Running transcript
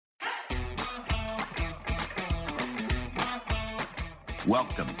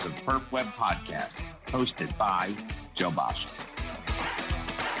Welcome to the PerfWeb podcast, hosted by Joe Basha.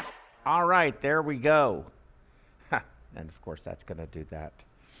 All right, there we go. And of course, that's going to do that.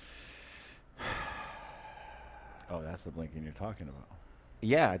 Oh, that's the blinking you're talking about.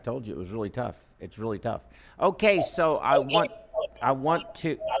 Yeah, I told you it was really tough. It's really tough. Okay, so I want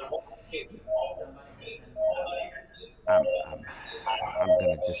to. I'm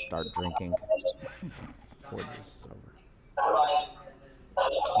going to just start drinking before this is over.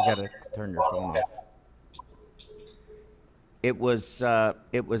 You got to turn your phone off. It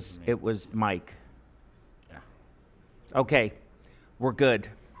was Mike. Yeah. Okay, we're good.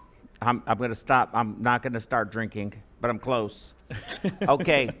 I'm going to stop. I'm not going to start drinking, but I'm close.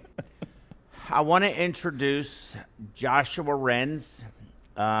 Okay. I want to introduce Joshua Renz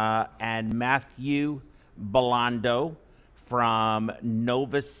and Matthew Bellando from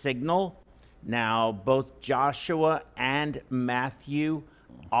NovaSignal. Now, both Joshua and Matthew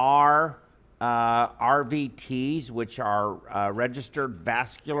are RVTs, which are registered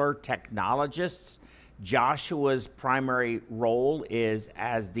vascular technologists. Joshua's primary role is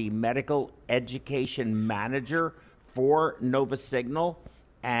as the medical education manager for NovaSignal,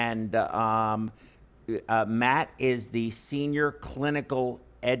 and Matt is the senior clinical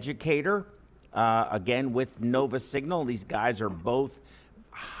educator, again, with NovaSignal. These guys are both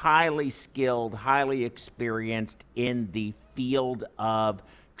highly skilled, highly experienced in the field of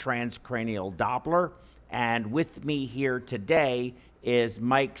transcranial Doppler. And with me here today is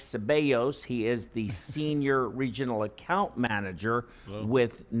Mike Ceballos. He is the senior regional account manager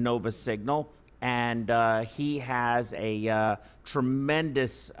with NovaSignal, and he has a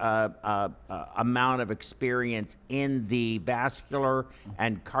tremendous amount of experience in the vascular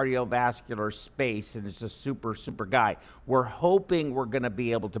and cardiovascular space, and it's a super guy. We're hoping we're going to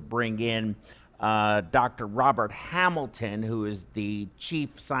be able to bring in Dr. Robert Hamilton, who is the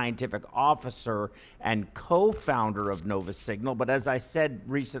Chief Scientific Officer and co-founder of NovaSignal. But as I said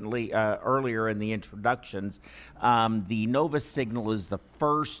recently, earlier in the introductions, the NovaSignal is the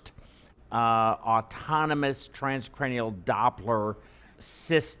first autonomous transcranial Doppler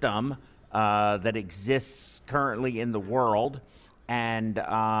system that exists currently in the world. And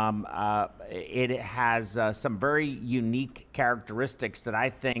it has some very unique characteristics that I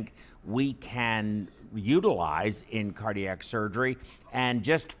think we can utilize in cardiac surgery. And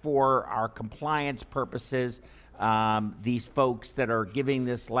just for our compliance purposes, these folks that are giving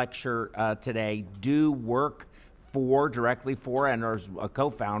this lecture today do work directly for and are a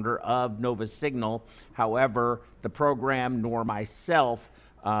co-founder of NovaSignal. However, the program nor myself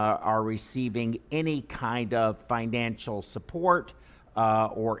are receiving any kind of financial support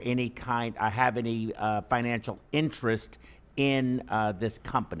or any financial interest in this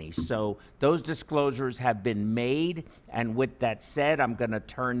company. So those disclosures have been made. And with that said, I'm going to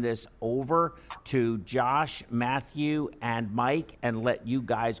turn this over to Josh, Matthew, and Mike and let you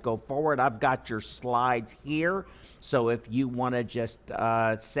guys go forward. I've got your slides here. So if you want to just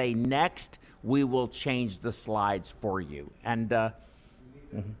say next, we will change the slides for you. And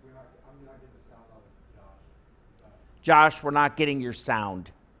Josh, we're not getting your sound.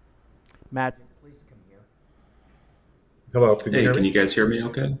 Matt, please come here. Hello, can you hear me? Can you guys hear me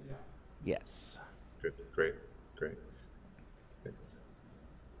okay? Yes. Good, great. Thanks.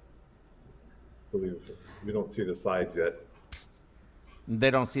 I believe we don't see the slides yet.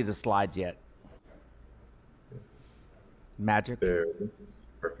 They don't see the slides yet. Magic. There,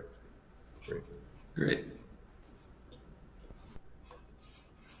 perfect, Great.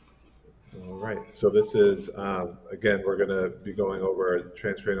 All right, so this is, again, we're gonna be going over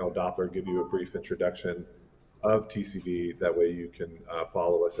transcranial Doppler, give you a brief introduction of TCD. That way you can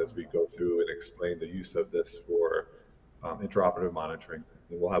follow us as we go through and explain the use of this for intraoperative monitoring.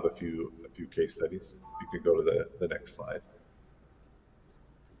 And we'll have a few case studies. You can go to the next slide,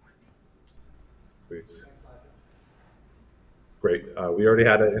 please. Great, we already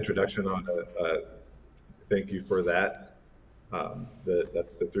had an introduction on thank you for that.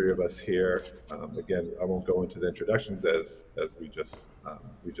 That's the three of us here. Again, I won't go into the introductions as we just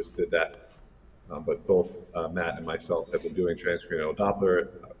did that. But both Matt and myself have been doing transcranial Doppler.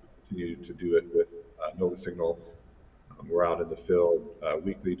 Continue to do it with NovaSignal. We're out in the field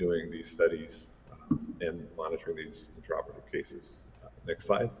weekly doing these studies and monitoring these intraoperative cases. Next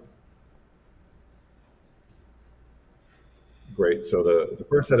slide. Great. So the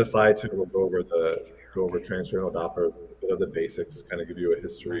first set of slides here, we'll go over transcranial Doppler, a bit of the basics, kind of give you a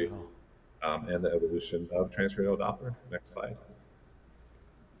history and the evolution of transcranial Doppler. Next slide.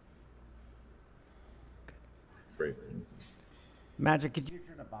 Great. Magic, could you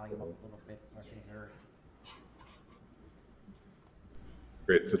turn the volume up a little bit so I can hear it?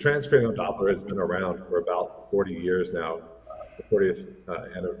 Great. So transcranial Doppler has been around for about 40 years now. The 40th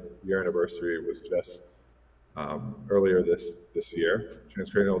year anniversary was just earlier this year.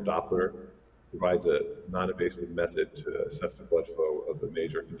 Transcranial Doppler provides a non-invasive method to assess the blood flow of the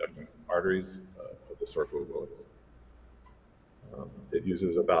major conducting arteries of the circle of Willis. It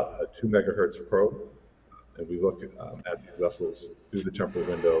uses about a 2 megahertz probe, and we look at these vessels through the temporal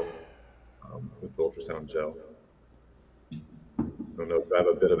window with the ultrasound gel. I don't know if I have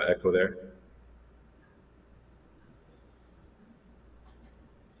a bit of echo there.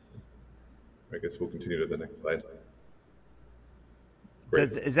 I guess we'll continue to the next slide.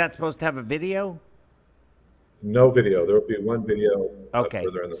 Is that supposed to have a video? No video. There will be one video. Okay,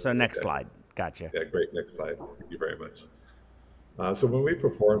 further in the so next slide. Gotcha. Yeah, great. Next slide. Thank you very much. So when we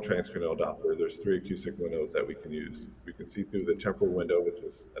perform transcranial Doppler, there's 3 acoustic windows that we can use. We can see through the temporal window, which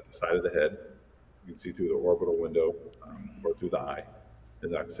is at the side of the head. You can see through the orbital window or through the eye,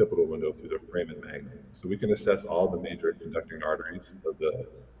 and the occipital window through the foramen magnum. So we can assess all the major conducting arteries of the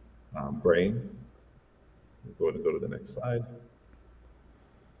brain. We'll go to the next slide.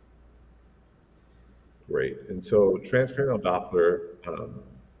 Great. And so transcranial Doppler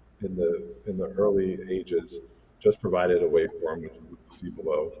in the early ages just provided a waveform, which you see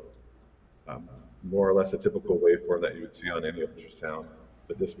below. More or less a typical waveform that you would see on any ultrasound,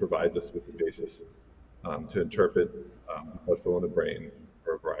 but this provides us with the basis to interpret the blood flow in the brain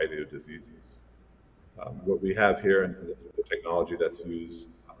for a variety of diseases. What we have here, and this is the technology that's used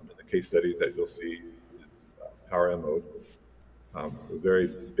in the case studies that you'll see, is power M mode. A very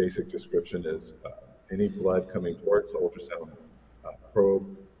basic description is any blood coming towards the ultrasound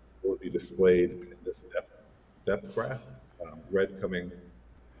probe will be displayed in this depth graph, red coming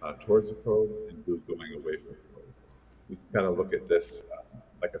towards the probe and blue going away from the probe. We can kind of look at this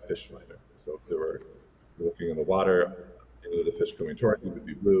like a fish finder. So if you're looking in the water, any of the fish coming towards you would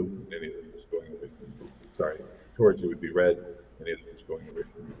be blue, and any of the fish going away from you, towards you would be red, any of the fish going away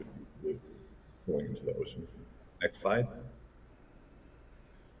from you would be blue, going into the ocean. Next slide.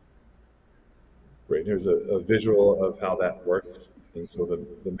 Great, here's a visual of how that works. And so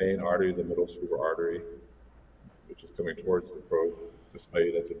the main artery, the middle cerebral artery, which is coming towards the probe, is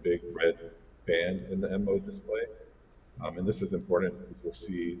displayed as a big red band in the M mode display. And this is important because you'll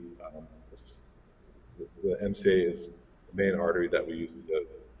see the MCA is the main artery that we use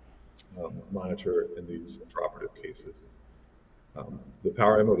to monitor in these intraoperative cases. The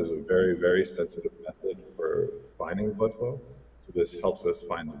power M mode is a very, very sensitive method for finding blood flow. So this helps us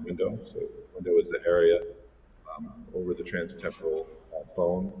find the window. So the window is the area over the transtemporal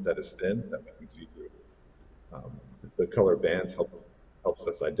bone that is thin that we can see through. The color bands helps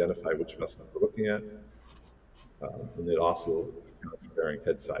us identify which vessel we're looking at. And it also accounts for varying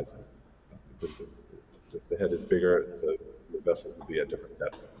head sizes. Because if the head is bigger, the vessel will be at different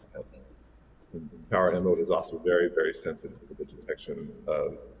depths. And power M mode is also very, very sensitive to the detection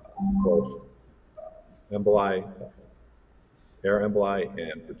of both emboli, air emboli,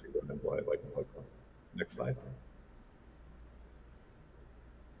 and particular emboli like blood clot. Next slide.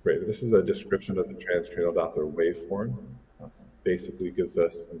 Great. This is a description of the transcranial Doppler waveform. Basically gives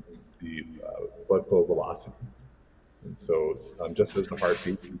us the blood flow velocities. And so just as the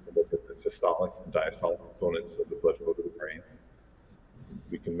heartbeat, we can look at the systolic and diastolic components of the blood flow to the brain.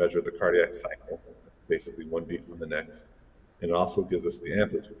 We can measure the cardiac cycle, basically one beat from the next. And it also gives us the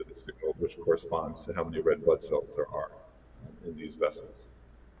amplitude of the signal, which corresponds to how many red blood cells there are in these vessels.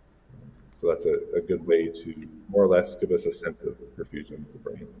 So that's a good way to more or less give us a sense of perfusion of the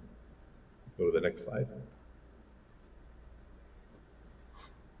brain. Go to the next slide.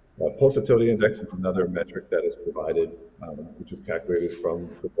 Pulsatility index is another metric that is provided, which is calculated from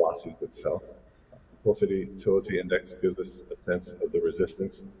the velocity itself. Pulsatility index gives us a sense of the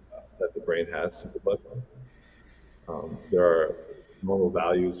resistance that the brain has to the blood flow. There are normal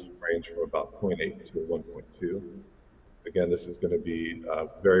values range from about 0.8 to 1.2. Again, this is going to be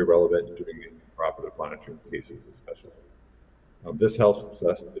very relevant during these intraoperative monitoring cases, especially. This helps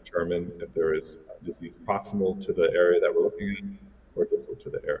us determine if there is disease proximal to the area that we're looking at or distal to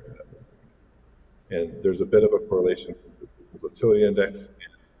the area that we're looking at. And there's a bit of a correlation with the pulsatility index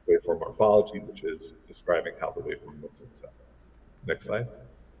and waveform morphology, which is describing how the waveform looks itself. Next slide.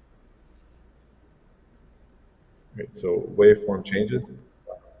 Great. So waveform changes.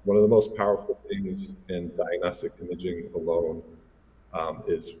 One of the most powerful things in diagnostic imaging alone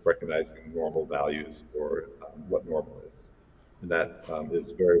is recognizing normal values or what normal is. And that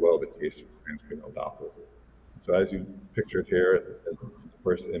is very well the case for transcranial Doppler. So as you pictured here, the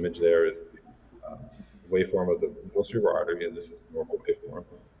first image there is the waveform of the middle cerebral artery, and this is the normal waveform.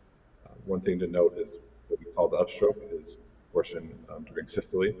 One thing to note is what we call the upstroke is portion during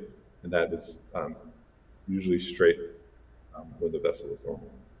systole, and that is usually straight when the vessel is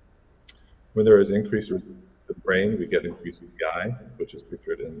normal. When there is increased resistance to the brain, we get increased PI, which is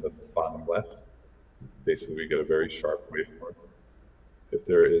pictured in the bottom left. Basically, we get a very sharp waveform. If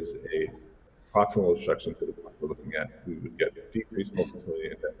there is a proximal obstruction to the point we're looking at, we would get decreased pulsatility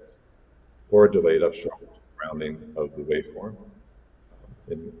index or a delayed upstroke, which is rounding of the waveform.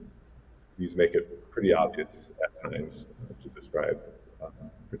 And these make it pretty obvious at times to describe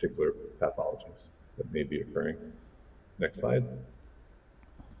particular pathologies that may be occurring. Next slide.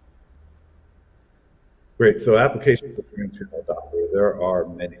 Great, so applications of transcranial Doppler, there are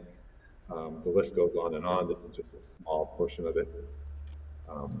many. The list goes on and on. This is just a small portion of it.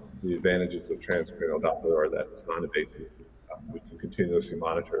 The advantages of transcranial Doppler are that it's non-invasive. We can continuously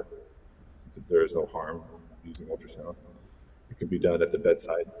monitor. So there is no harm using ultrasound. It can be done at the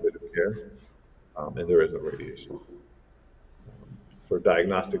bedside point of care, and there is no radiation. For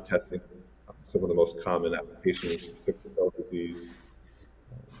diagnostic testing, some of the most common applications: sickle cell disease,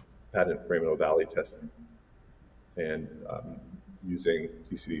 patent foraminal valley testing, and using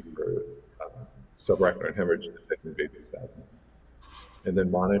TCD for subarachnoid hemorrhage detecting vasospasm. And then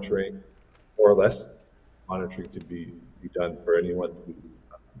monitoring, more or less, monitoring can be done for anyone who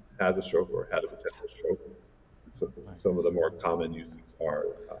has a stroke or had a potential stroke. So some of the more common uses are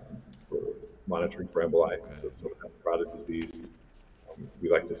for monitoring for emboli. So if someone has carotid disease, we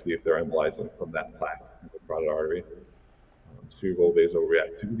like to see if they're embolizing from that plaque in the carotid artery. Cerebral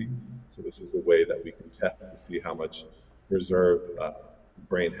vasoreactivity. So this is the way that we can test to see how much reserve the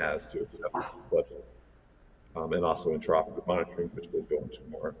brain has to accept blood flow. And also intraoperative monitoring, which we'll go into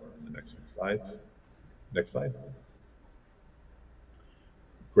more in the next few slides. Next slide.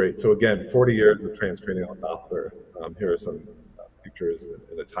 Great. So again, 40 years of transcranial Doppler. Here are some pictures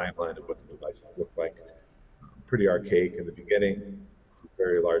in a timeline of what the devices look like. Pretty archaic in the beginning.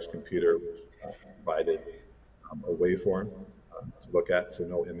 Very large computer which provided a waveform to look at, so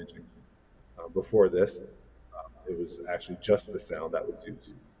no imaging. Before this, it was actually just the sound that was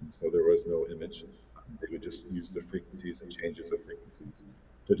used, and so there was no image. They would just use the frequencies and changes of frequencies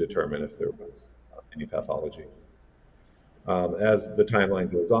to determine if there was any pathology. As the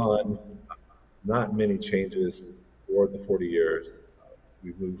timeline goes on, not many changes for the 40 years.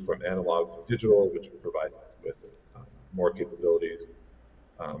 We moved from analog to digital, which would provide us with more capabilities,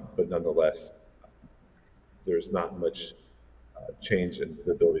 but nonetheless, there's not much change in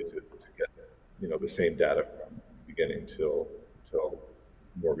the ability to get the same data from the beginning till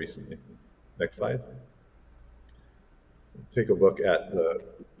more recently. Next slide. Take a look at the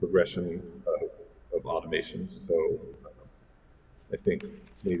progression of automation. So I think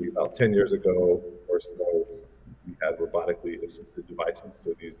maybe about 10 years ago or so, we had robotically assisted devices.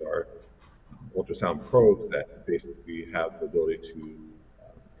 So these are ultrasound probes that basically have the ability to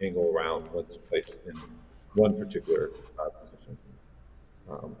angle around once placed in one particular position.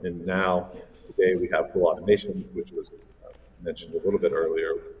 And now, today, we have full automation, which was mentioned a little bit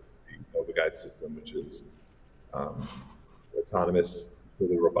earlier, the NovaGuide system, which is autonomous,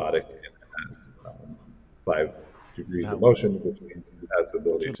 fully robotic, and has 5 degrees of motion, which means it has the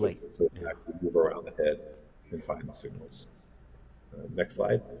ability to actually move around the head and find the signals. Next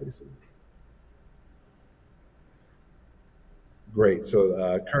slide, please. Great,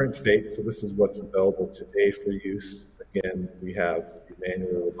 so current state, so this is what's available today for use. Again, we have the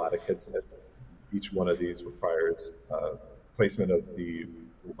manual robotic headset. Each one of these requires placement of the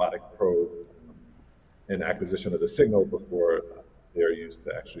robotic probe and acquisition of the signal before they are used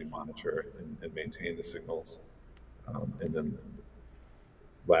to actually monitor and maintain the signals. And then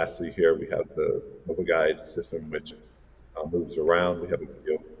lastly here, we have the NovaGuide system, which moves around. We have a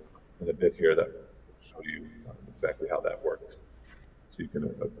video in a bit here that will show you exactly how that works, so you can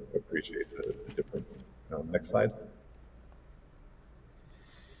appreciate the difference. Next slide.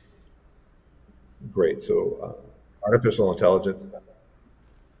 Great, so artificial intelligence,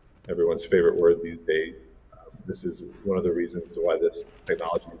 everyone's favorite word these days. This is one of the reasons why this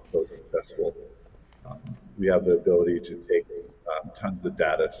technology is so successful. We have the ability to take tons of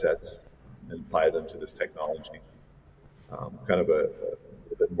data sets and apply them to this technology. Kind of a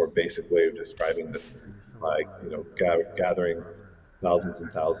bit more basic way of describing this, like gathering thousands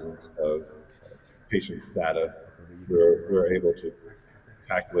and thousands of patients' data. We're able to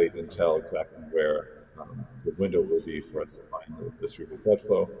calculate and tell exactly where the window will be for us to find the cerebral blood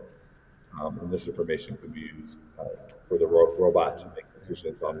flow. And this information can be used for the robot to make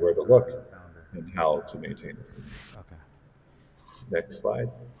decisions on where to look and how to maintain this. Okay. Next slide.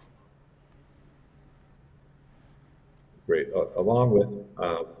 Great. Along with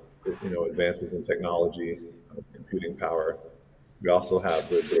advances in technology, computing power. We also have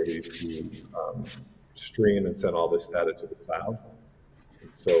the ability to stream and send all this data to the cloud. And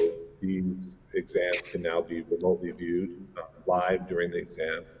so these exams can now be remotely viewed live during the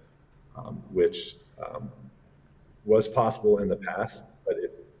exam, which was possible in the past, but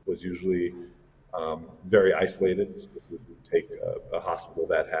it was usually very isolated. So this would take a hospital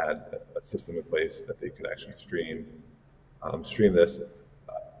that had a system in place that they could actually stream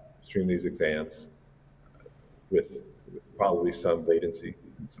these exams with probably some latency,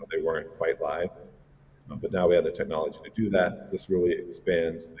 so they weren't quite live. But now we have the technology to do that. This really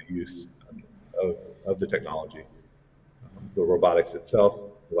expands the use of the technology. The robotics itself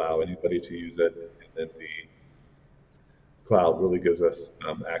allow anybody to use it, and then the cloud really gives us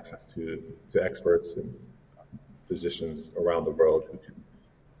access to experts and physicians around the world who can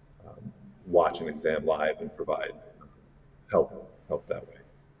watch an exam live and provide help that way.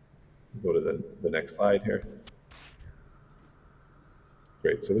 Go to the next slide here.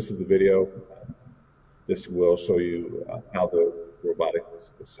 Great, so this is the video. This will show you how the robotic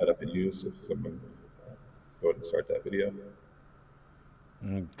is set up and used. If someone go ahead and start that video.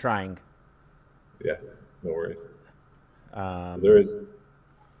 Trying. Yeah, no worries. There is.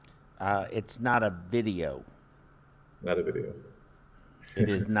 It's not a video. Not a video. It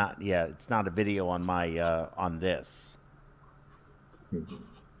is not. Yeah, it's not a video on my on this.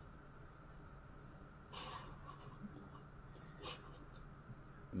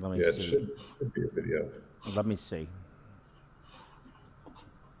 Let me see. It should be a video. Let me see.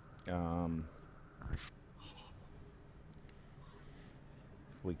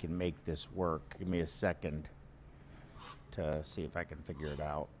 We can make this work. Give me a second to see if I can figure it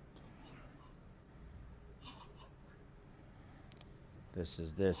out. This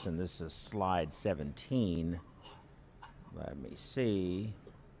is this, and this is slide 17. Let me see.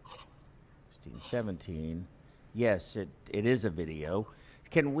 16, 17. Yes, it is a video.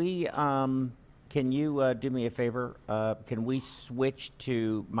 Can we, can you do me a favor? Can we switch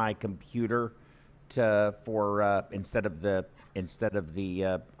to my computer for instead of the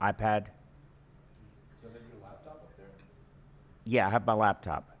iPad? So then your laptop up there? Yeah, I have my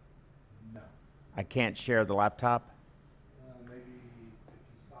laptop. No. I can't share the laptop? Maybe if you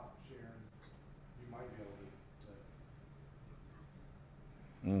stop sharing, you might be able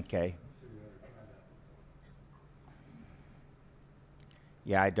to. Okay. See, we already tried that before.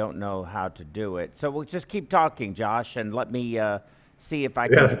 Yeah, I don't know how to do it. So we'll just keep talking, Josh, and let me see if I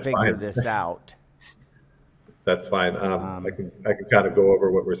can figure this out. That's fine. I can kind of go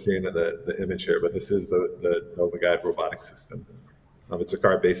over what we're seeing in the image here, but this is the NovaGuide robotic system. It's a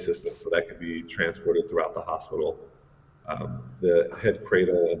cart-based system, so that can be transported throughout the hospital. The head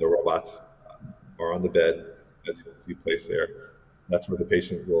cradle and the robots are on the bed, as you can see placed there. That's where the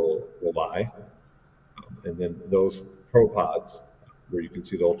patient will lie. And then those probe pods, where you can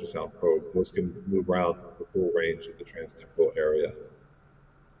see the ultrasound probe, those can move around the full range of the transtemporal area.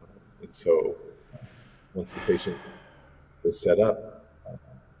 And so once the patient is set up,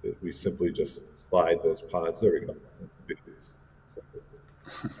 we simply just slide those pods. There we go.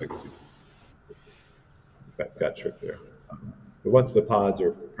 Got tricked there. But once the pods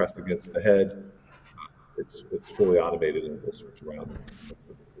are pressed against the head, it's fully automated and will switch around.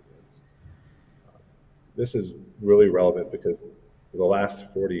 This is really relevant because for the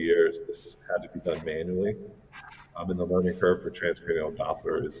last 40 years, this had to be done manually. And the learning curve for transcranial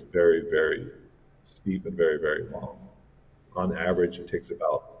Doppler is very, very steep and very, very long. On average, it takes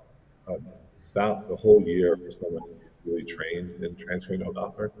about the whole year for someone to be really trained in transcranial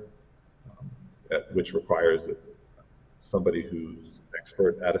Doppler, which requires somebody who's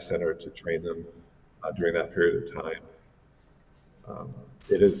expert at a center to train them during that period of time.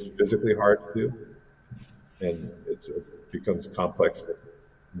 It is physically hard to do, and it becomes complex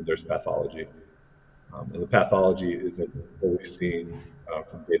when there's pathology. And the pathology isn't always seen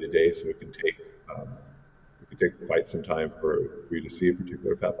from day to day, so it can take quite some time for you to see a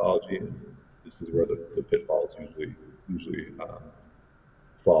particular pathology, and this is where the pitfalls usually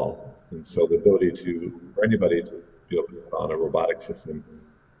fall. And so the ability for anybody to be able to put on a robotic system,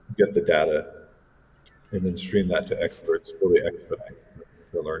 get the data, and then stream that to experts really expedites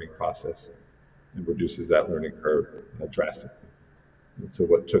the learning process and reduces that learning curve drastically. And so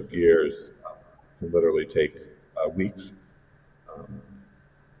what took years can literally take weeks.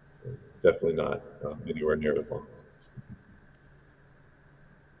 Definitely not anywhere near as long.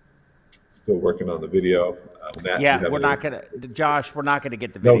 Still working on the video. Matt, Yeah, we're not gonna, Josh. We're not gonna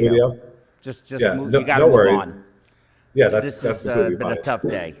get the video. No video. Just Yeah, move, no, you gotta no move worries. on. Yeah, that's This has completely been fine. a tough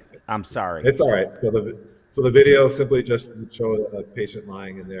day. I'm sorry. It's all right. So So the video simply just would show a patient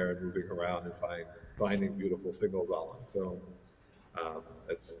lying in there and moving around and finding beautiful signals all on its own.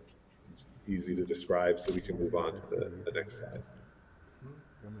 It's easy to describe, so we can move on to the next slide.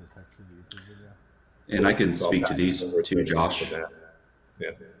 And I can speak to these too, Josh.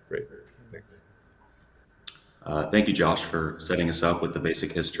 Yeah, great, thanks. Thank you, Josh, for setting us up with the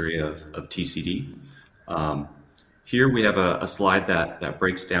basic history of TCD. Here we have a slide that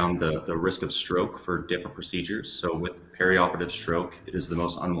breaks down the risk of stroke for different procedures. So with perioperative stroke, it is the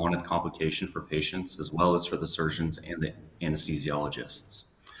most unwanted complication for patients, as well as for the surgeons and the anesthesiologists.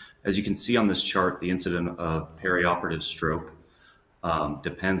 As you can see on this chart, the incidence of perioperative stroke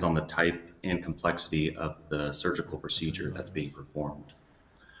depends on the type and complexity of the surgical procedure that's being performed.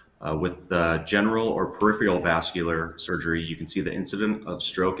 With general or peripheral vascular surgery, you can see the incidence of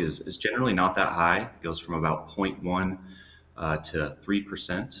stroke is generally not that high. It goes from about 0.1 to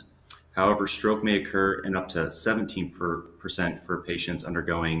 3%. However, stroke may occur in up to 17% for patients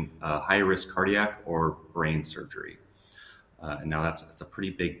undergoing high-risk cardiac or brain surgery. And now that's a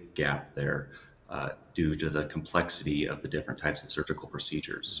pretty big gap there due to the complexity of the different types of surgical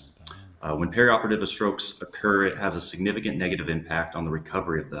procedures. When perioperative strokes occur, it has a significant negative impact on the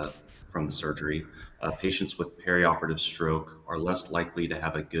recovery from the surgery. Patients with perioperative stroke are less likely to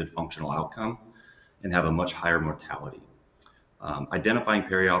have a good functional outcome and have a much higher mortality. Identifying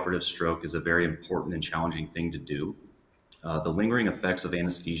perioperative stroke is a very important and challenging thing to do. The lingering effects of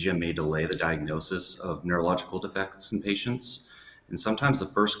anesthesia may delay the diagnosis of neurological defects in patients. And sometimes the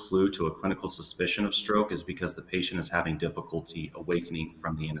first clue to a clinical suspicion of stroke is because the patient is having difficulty awakening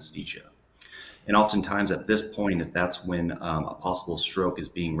from the anesthesia. And oftentimes at this point, if that's when a possible stroke is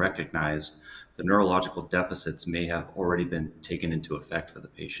being recognized, the neurological deficits may have already been taken into effect for the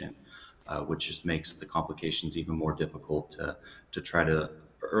patient, which just makes the complications even more difficult to try to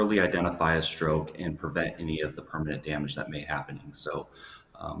early identify a stroke and prevent any of the permanent damage that may happening. So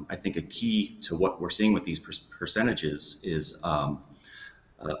I think a key to what we're seeing with these percentages is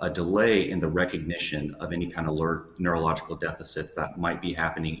a delay in the recognition of any kind of neurological deficits that might be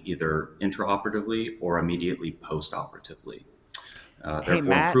happening either intraoperatively or immediately postoperatively. Hey,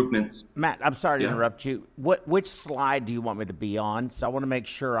 Matt, improvements. Matt, I'm sorry to Yeah. interrupt you. Which slide do you want me to be on? So I want to make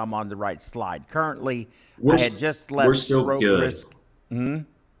sure I'm on the right slide. Currently, I had just left we're still stroke good. risk.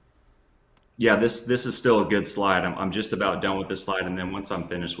 Yeah, this is still a good slide. I'm just about done with this slide, and then once I'm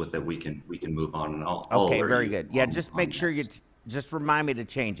finished with it, we can move on. And I'll Okay, alert very you good. Yeah, on- just on make sure you next. just remind me to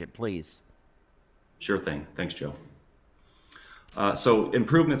change it, please. Sure thing. Thanks, Joe. So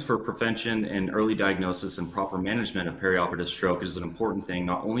improvements for prevention and early diagnosis and proper management of perioperative stroke is an important thing,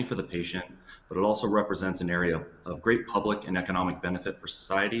 not only for the patient, but it also represents an area of great public and economic benefit for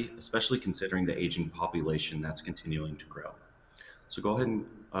society, especially considering the aging population that's continuing to grow. So go ahead and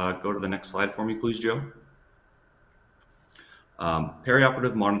go to the next slide for me, please, Joe.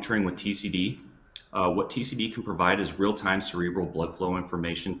 Perioperative monitoring with TCD. What TCD can provide is real-time cerebral blood flow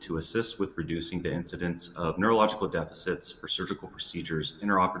information to assist with reducing the incidence of neurological deficits for surgical procedures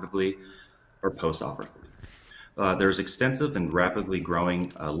intraoperatively or postoperatively. There's extensive and rapidly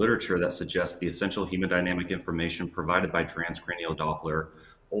growing literature that suggests the essential hemodynamic information provided by transcranial Doppler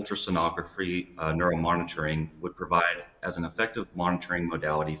ultrasonography neuromonitoring would provide as an effective monitoring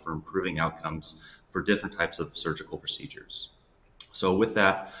modality for improving outcomes for different types of surgical procedures. So with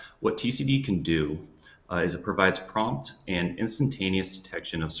that, what TCD can do is it provides prompt and instantaneous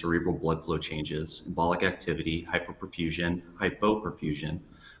detection of cerebral blood flow changes, embolic activity, hypoperfusion, hypoperfusion,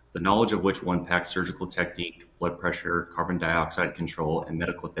 the knowledge of which will impact surgical technique, blood pressure, carbon dioxide control, and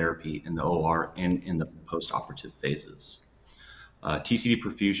medical therapy in the OR and in the postoperative phases. TCD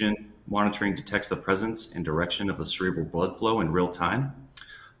perfusion monitoring detects the presence and direction of the cerebral blood flow in real time.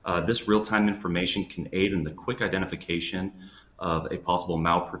 This real-time information can aid in the quick identification of a possible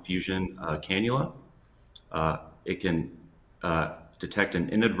malperfusion cannula. It can detect an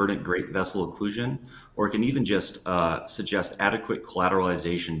inadvertent great vessel occlusion, or it can even just suggest adequate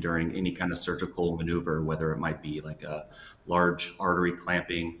collateralization during any kind of surgical maneuver, whether it might be like a large artery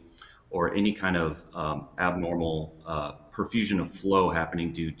clamping or any kind of abnormal perfusion of flow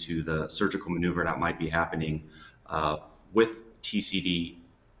happening due to the surgical maneuver that might be happening. With TCD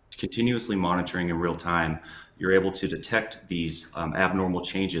continuously monitoring in real time, you're able to detect these abnormal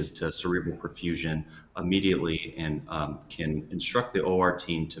changes to cerebral perfusion immediately and can instruct the OR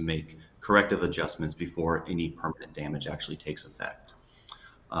team to make corrective adjustments before any permanent damage actually takes effect.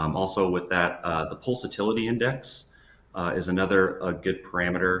 Also with that, the pulsatility index is another good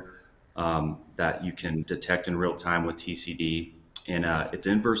parameter that you can detect in real time with TCD, and it's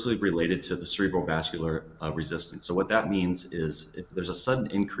inversely related to the cerebral vascular resistance. So what that means is if there's a sudden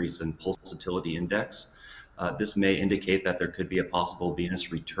increase in pulsatility index, This may indicate that there could be a possible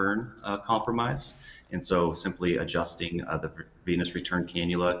venous return compromise. And so simply adjusting the venous return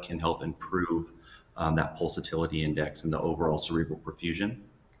cannula can help improve that pulsatility index and the overall cerebral perfusion.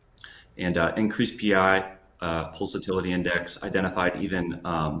 And increased PI, pulsatility index, identified even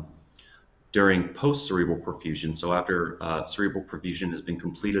during post-cerebral perfusion. So after cerebral perfusion has been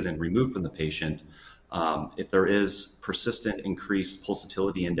completed and removed from the patient, if there is persistent increased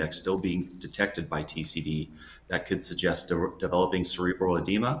pulsatility index still being detected by TCD, that could suggest developing cerebral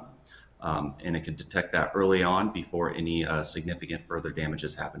edema, and it could detect that early on before any significant further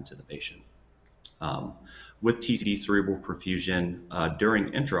damages happen to the patient. With TCD cerebral perfusion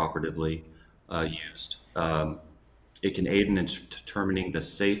during intraoperatively used, it can aid in determining the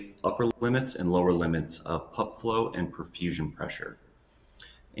safe upper limits and lower limits of pup flow and perfusion pressure.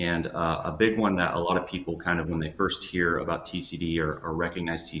 And a big one that a lot of people kind of, when they first hear about TCD or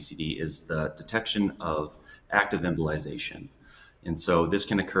recognize TCD, is the detection of active embolization. And so this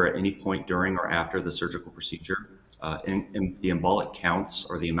can occur at any point during or after the surgical procedure. And the embolic counts,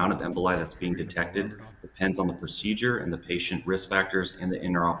 or the amount of emboli that's being detected, depends on the procedure and the patient risk factors and the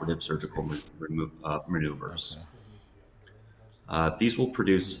intraoperative surgical maneuvers. These will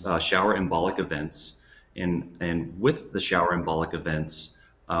produce shower embolic events. And with the shower embolic events,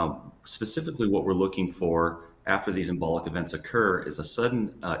 specifically what we're looking for after these embolic events occur is a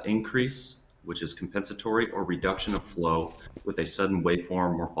sudden increase, which is compensatory, or reduction of flow with a sudden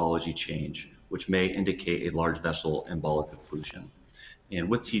waveform morphology change, which may indicate a large vessel embolic occlusion. And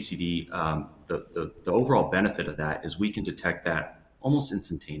with TCD, the overall benefit of that is we can detect that almost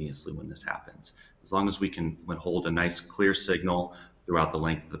instantaneously when this happens. As long as we can hold a nice clear signal throughout the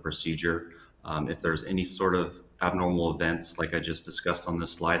length of the procedure. If there's any sort of abnormal events, like I just discussed on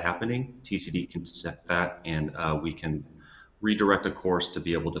this slide happening, TCD can detect that, and we can redirect a course to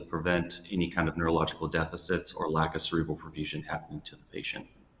be able to prevent any kind of neurological deficits or lack of cerebral perfusion happening to the patient.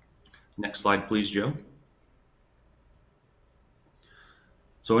 Next slide, please, Joe.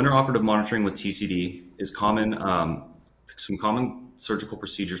 So intraoperative monitoring with TCD is common. Some common surgical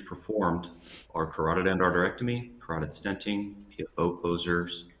procedures performed are carotid endarterectomy, carotid stenting, PFO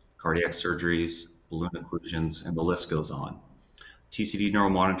closures, cardiac surgeries, balloon occlusions, and the list goes on. TCD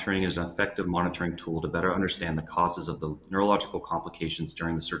neuromonitoring is an effective monitoring tool to better understand the causes of the neurological complications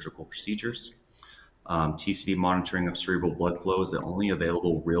during the surgical procedures. TCD monitoring of cerebral blood flow is the only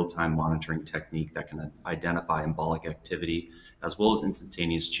available real-time monitoring technique that can identify embolic activity, as well as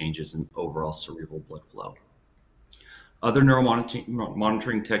instantaneous changes in overall cerebral blood flow. Other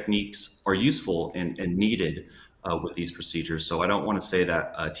neuromonitoring techniques are useful and needed with these procedures. So I don't want to say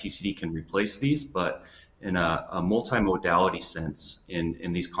that TCD can replace these, but in a multimodality sense,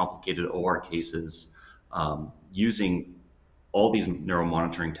 in these complicated OR cases, using all these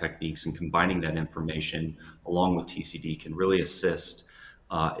neuromonitoring techniques and combining that information along with TCD can really assist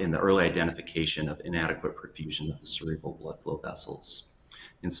in the early identification of inadequate perfusion of the cerebral blood flow vessels.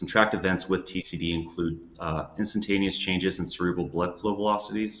 And some tracked events with TCD include instantaneous changes in cerebral blood flow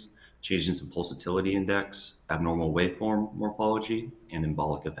velocities, changes in pulsatility index, abnormal waveform morphology, and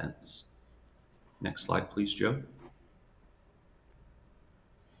embolic events. Next slide, please, Joe.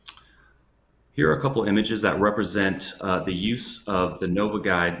 Here are a couple images that represent the use of the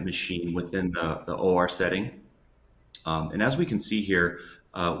NovaGuide machine within the OR setting. And as we can see here,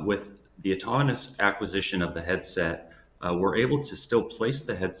 with the autonomous acquisition of the headset, we're able to still place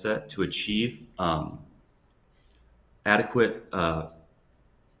the headset to achieve adequate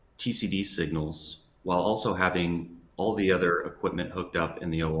TCD signals while also having all the other equipment hooked up in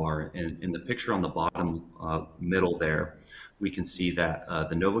the OR. And in the picture on the bottom middle there, we can see that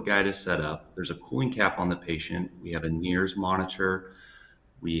the NovaGuide is set up. There's a cooling cap on the patient. We have a NIRS monitor.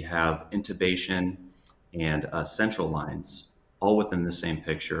 We have intubation and central lines, all within the same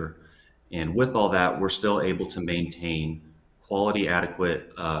picture. And with all that, we're still able to maintain quality,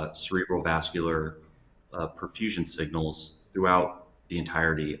 adequate cerebrovascular perfusion signals throughout the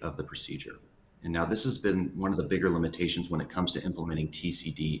entirety of the procedure. And now this has been one of the bigger limitations when it comes to implementing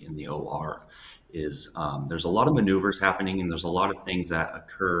TCD in the OR is there's a lot of maneuvers happening and there's a lot of things that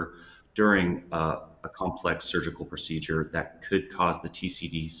occur during a complex surgical procedure that could cause the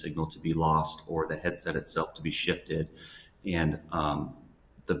TCD signal to be lost or the headset itself to be shifted. And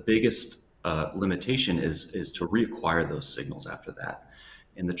the biggest limitation is to reacquire those signals after that.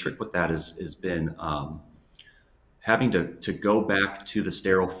 And the trick with that has been having to go back to the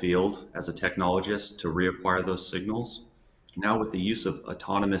sterile field as a technologist to reacquire those signals. Now with the use of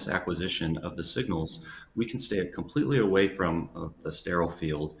autonomous acquisition of the signals, we can stay completely away from the sterile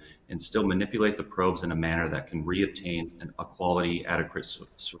field and still manipulate the probes in a manner that can reobtain a quality, adequate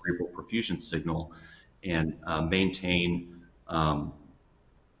cerebral perfusion signal and maintain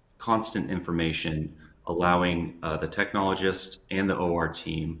constant information, allowing the technologist and the OR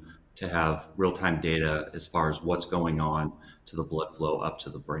team to have real-time data as far as what's going on to the blood flow up to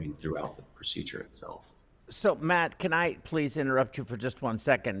the brain throughout the procedure itself. So, Matt, can I please interrupt you for just 1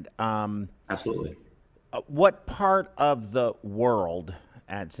 second? Absolutely. What part of the world,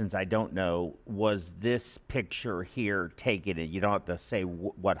 and since I don't know, was this picture here taken in? You don't have to say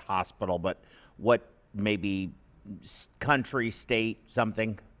what hospital, but what maybe country, state,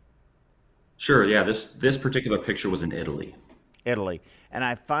 something? Sure. Yeah. This particular picture was in Italy. Italy. And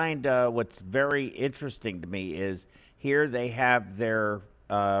I find what's very interesting to me is here they have their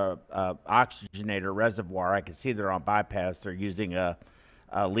oxygenator reservoir. I can see they're on bypass. They're using a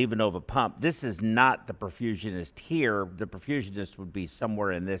LevoNova pump. This is not the perfusionist here. The perfusionist would be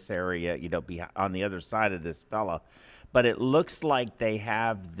somewhere in this area, you know, be on the other side of this fella. But it looks like they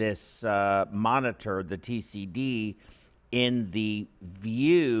have this monitor, the TCD, in the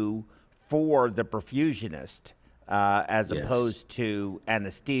view for the perfusionist as Yes. opposed to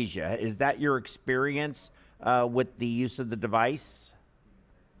anesthesia. Is that your experience with the use of the device?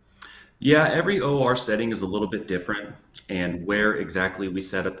 Yeah, every OR setting is a little bit different, and where exactly we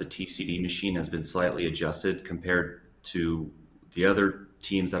set up the TCD machine has been slightly adjusted compared to the other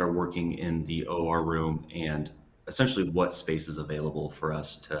teams that are working in the OR room, and essentially what space is available for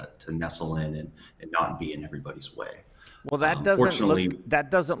us to nestle in and not be in everybody's way. Well, that doesn't look. Fortunately,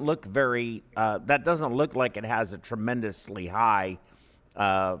 That doesn't look very. That doesn't look like it has a tremendously high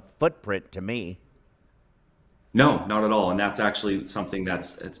footprint to me. no, not at all. And that's actually something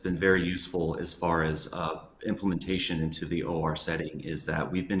it's been very useful as far as implementation into the OR setting, is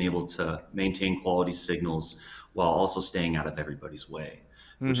that we've been able to maintain quality signals while also staying out of everybody's way,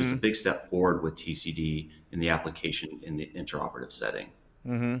 which is a big step forward with TCD in the application in the intraoperative setting.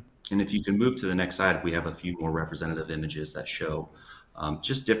 And if you can move to the next slide, we have a few more representative images that show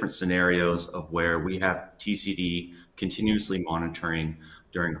just different scenarios of where we have TCD continuously monitoring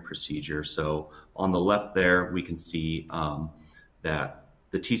during a procedure. So on the left there, we can see that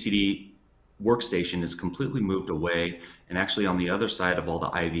the TCD workstation is completely moved away, and actually on the other side of all the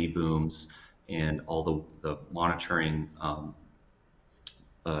IV booms and all the monitoring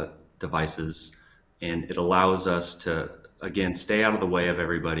devices, and it allows us to, again, stay out of the way of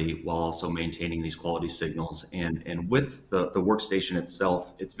everybody while also maintaining these quality signals. And with the workstation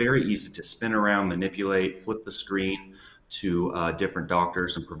itself, it's very easy to spin around, manipulate, flip the screen to different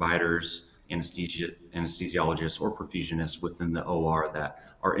doctors and providers, anesthesiologists or perfusionists within the OR that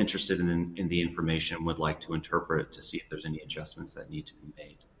are interested in the information, would like to interpret to see if there's any adjustments that need to be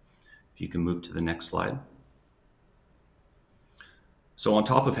made. If you can move to the next slide. So on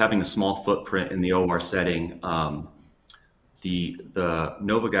top of having a small footprint in the OR setting, the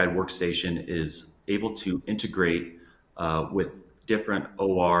NovaGuide workstation is able to integrate with different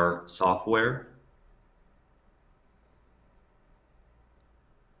OR software.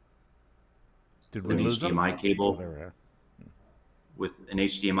 Did With we an lose them? HDMI cable, There we are. with an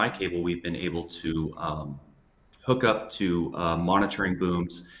HDMI cable, we've been able to hook up to monitoring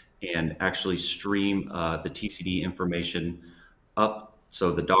booms and actually stream the TCD information up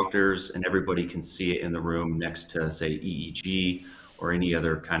so the doctors and everybody can see it in the room next to, say, EEG or any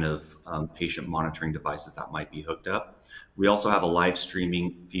other kind of patient monitoring devices that might be hooked up. We also have a live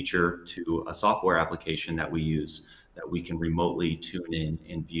streaming feature to a software application that we use that we can remotely tune in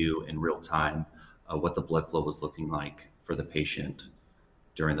and view in real time what the blood flow was looking like for the patient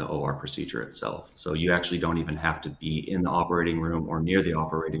during the OR procedure itself. So you actually don't even have to be in the operating room or near the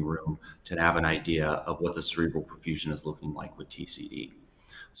operating room to have an idea of what the cerebral perfusion is looking like with TCD.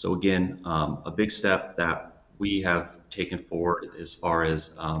 So again, a big step that we have taken forward as far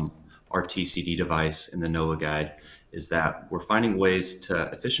as our TCD device in the NovaGuide is that we're finding ways to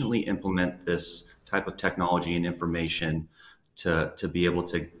efficiently implement this type of technology and information to be able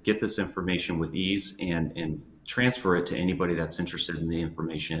to get this information with ease and transfer it to anybody that's interested in the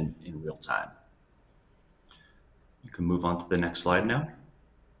information in real time. You can move on to the next slide now.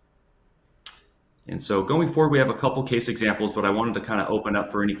 And so going forward, we have a couple case examples, but I wanted to kind of open up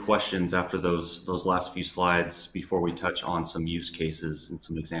for any questions after those last few slides before we touch on some use cases and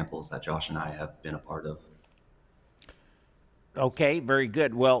some examples that Josh and I have been a part of. Okay, very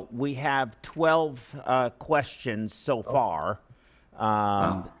good. Well, we have 12 questions so far.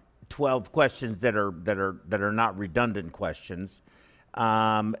 12 questions that are not redundant questions.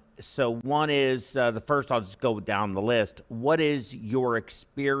 So one is the first. I'll just go down the list. What is your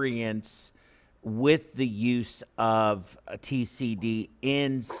experience with the use of a TCD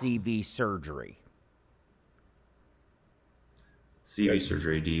in CV surgery? CV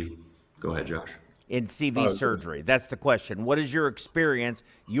surgery, go ahead, Josh. in CV surgery? That's the question. What is your experience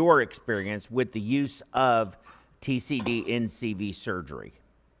with the use of TCD in CV surgery?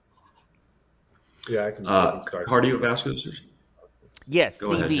 Yeah, I can start. Cardiovascular surgery. Yes,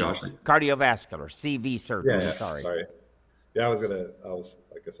 Go ahead, Josh. cardiovascular, CV surgery. Yeah, Sorry. Yeah, I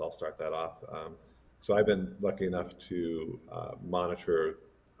guess I'll start that off. So I've been lucky enough to monitor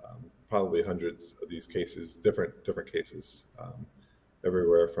probably hundreds of these cases, different cases,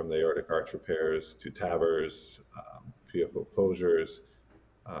 everywhere from the aortic arch repairs to TAVRs, PFO closures.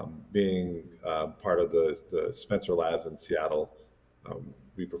 Being part of the Spencer Labs in Seattle,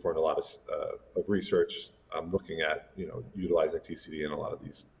 we performed a lot of research looking at utilizing TCD in a lot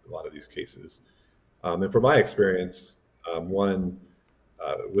of these cases. And from my experience,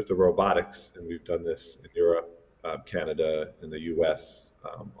 with the robotics, and we've done this in Europe, Canada, in the U.S.,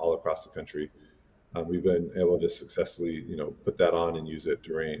 all across the country, we've been able to successfully put that on and use it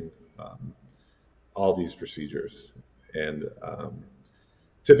during all these procedures. And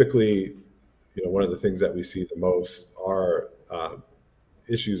typically, one of the things that we see the most are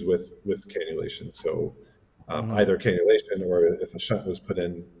issues with cannulation. So either cannulation, or if a shunt was put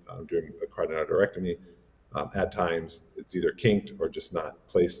in during a carotid at times it's either kinked or just not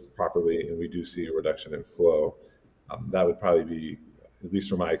placed properly, and we do see a reduction in flow. That would probably be, at least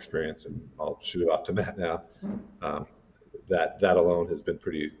from my experience, and I'll shoot it off to Matt now, that alone has been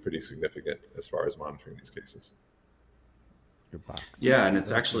pretty significant as far as monitoring these cases. Yeah, and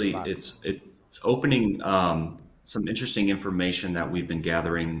it's actually it's opening some interesting information that we've been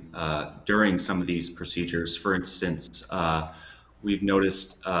gathering during some of these procedures. For instance, we've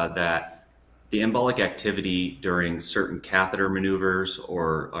noticed that the embolic activity during certain catheter maneuvers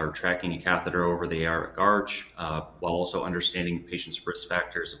or tracking a catheter over the aortic arch, while also understanding patients' risk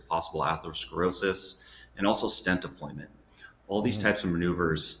factors of possible atherosclerosis and also stent deployment. All these types of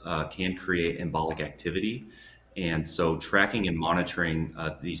maneuvers can create embolic activity. And so tracking and monitoring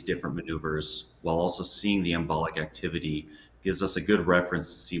these different maneuvers while also seeing the embolic activity gives us a good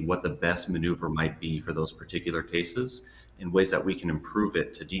reference to see what the best maneuver might be for those particular cases, in ways that we can improve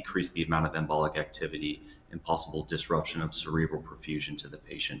it to decrease the amount of embolic activity and possible disruption of cerebral perfusion to the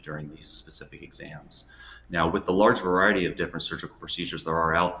patient during these specific exams. Now, with the large variety of different surgical procedures there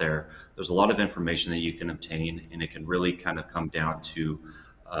are out there, there's a lot of information that you can obtain, and it can really kind of come down to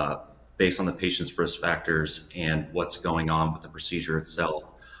based on the patient's risk factors and what's going on with the procedure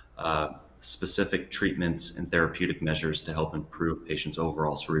itself, specific treatments and therapeutic measures to help improve patients'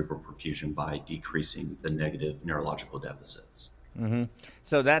 overall cerebral perfusion by decreasing the negative neurological deficits.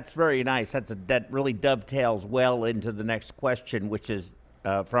 So that's very nice. That really dovetails well into the next question, which is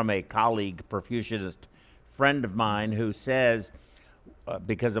from a colleague, perfusionist friend of mine, who says,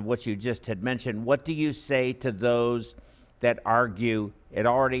 because of what you just had mentioned, what do you say to those that argue it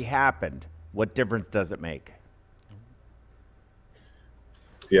already happened? What difference does it make?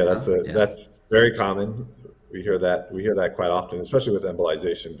 Yeah, that's very common. We hear that quite often, especially with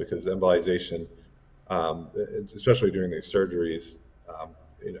embolization, because embolization, especially during these surgeries,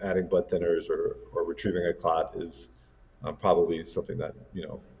 adding blood thinners or retrieving a clot is probably something that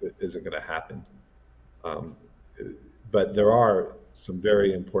isn't going to happen. But there are some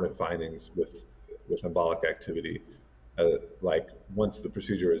very important findings with embolic activity, like once the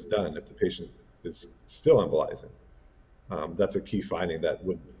procedure is done, if the patient is still embolizing. That's a key finding that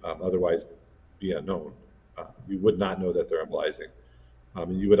would otherwise be unknown. You would not know that they're embolizing.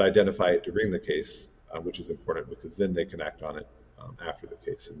 And you would identify it during the case, which is important because then they can act on it after the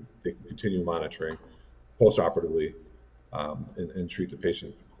case, and they can continue monitoring postoperatively and treat the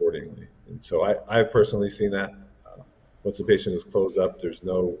patient accordingly. And so I've personally seen that. Once the patient is closed up, there's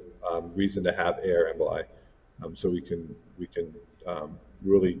no reason to have air emboli. So we can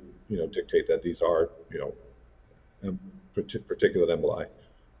really dictate that these are particulate emboli,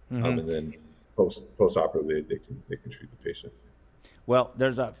 and then post-operatively they can treat the patient. Well,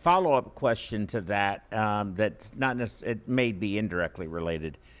 there's a follow-up question to that that's not necessarily, it may be indirectly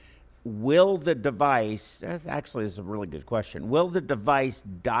related. Will the device, actually this is a really good question, will the device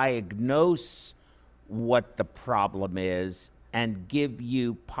diagnose what the problem is and give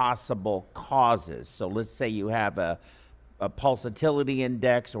you possible causes? So let's say you have a pulsatility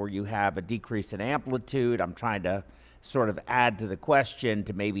index, or you have a decrease in amplitude. I'm trying to sort of add to the question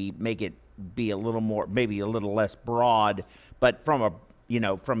to maybe make it be a little more, maybe a little less broad, but from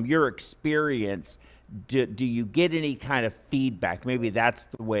from your experience, do you get any kind of feedback? Maybe that's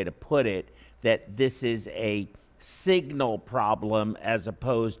the way to put it, that this is a signal problem as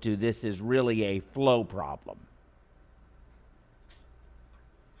opposed to this is really a flow problem.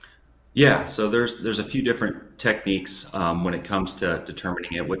 Yeah, so there's a few different techniques when it comes to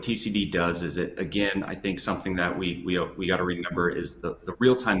determining it. What TCD does is it, again, I think something that we got to remember is the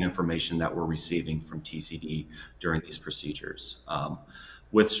real-time information that we're receiving from TCD during these procedures.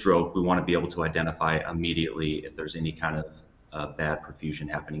 With stroke, we want to be able to identify immediately if there's any kind of bad perfusion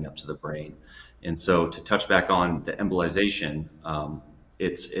happening up to the brain. And so to touch back on the embolization,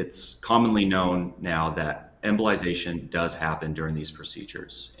 it's commonly known now that embolization does happen during these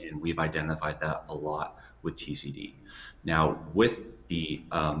procedures, and we've identified that a lot with TCD. Now, with the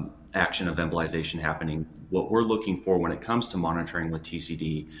action of embolization happening, what we're looking for when it comes to monitoring with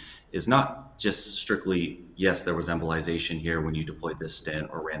TCD is not just strictly, yes, there was embolization here when you deployed this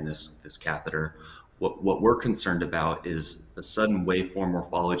stent or ran this catheter. What we're concerned about is the sudden waveform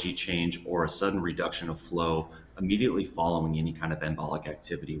morphology change or a sudden reduction of flow immediately following any kind of embolic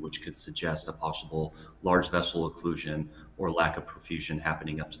activity, which could suggest a possible large vessel occlusion or lack of perfusion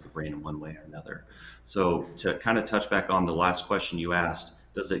happening up to the brain in one way or another. So to kind of touch back on the last question you asked,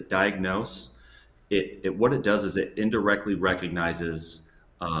 does it diagnose? What it does is it indirectly recognizes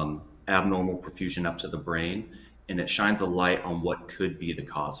abnormal perfusion up to the brain, and it shines a light on what could be the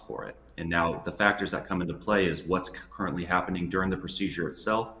cause for it. And now the factors that come into play is what's currently happening during the procedure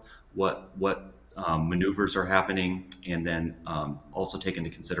itself, what maneuvers are happening, and then also take into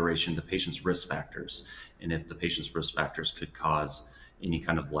consideration the patient's risk factors, and if the patient's risk factors could cause any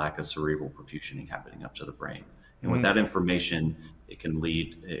kind of lack of cerebral perfusioning happening up to the brain. And with that information, it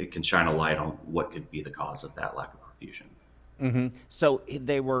can shine a light on what could be the cause of that lack of perfusion. So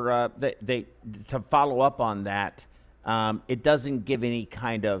they were they to follow up on that. It doesn't give any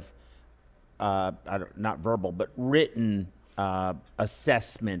kind of not verbal but written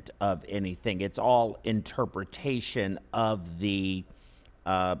assessment of anything. It's all interpretation of the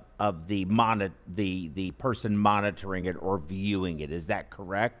person monitoring it or viewing it. Is that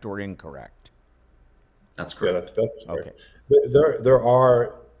correct or incorrect? That's Yeah, correct. that's Okay. correct. There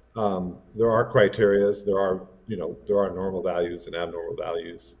are criterias. There are normal values and abnormal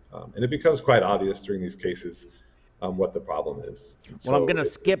values, and it becomes quite obvious during these cases what the problem is. Well, I'm going to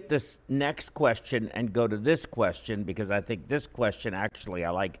skip this next question and go to this question because I think this question actually I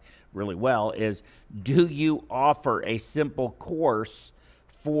like really well is, do you offer a simple course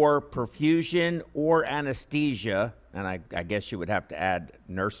for perfusion or anesthesia, and I guess you would have to add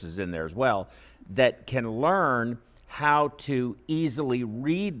nurses in there as well, that can learn how to easily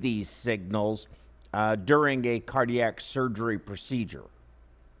read these signals during a cardiac surgery procedure?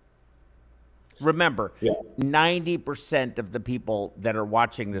 Remember, 90% of the people that are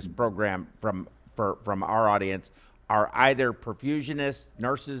watching this program from our audience are either perfusionists,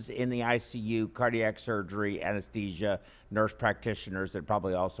 nurses in the ICU, cardiac surgery, anesthesia, nurse practitioners that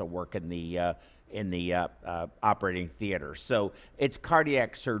probably also work in the operating theater. So it's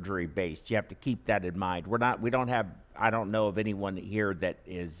cardiac surgery based. You have to keep that in mind. I don't know of anyone here that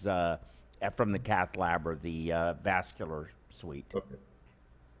is from the cath lab or the vascular suite. Okay.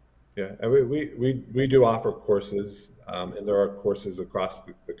 Yeah, and we do offer courses, and there are courses across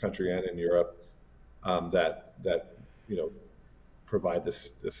the country and in Europe that provide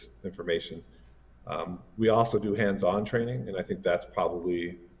this information. We also do hands-on training, and I think that's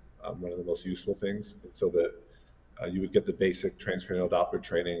probably one of the most useful things. And so that you would get the basic transcranial Doppler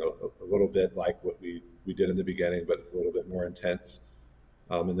training, a little bit like what we did in the beginning, but a little bit more intense.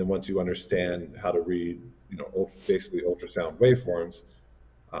 And then once you understand how to read, basically ultrasound waveforms,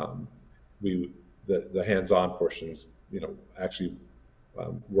 the hands-on portions, actually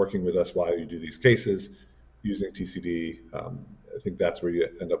working with us while you do these cases using TCD, I think that's where you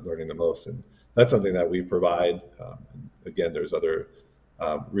end up learning the most, and that's something that we provide. Again, there's other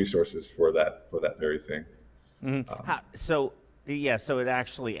resources for that very thing. So it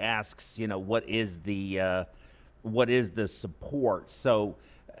actually asks, what is the support? So,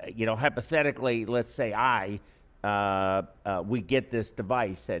 hypothetically, let's say we get this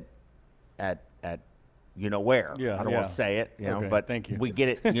device at where. Yeah, I don't want to say it, Okay, but thank you. we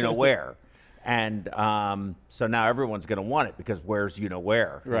get it, where. And so now everyone's going to want it because where's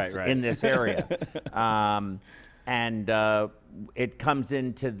where? Right, It's right. in this area. And it comes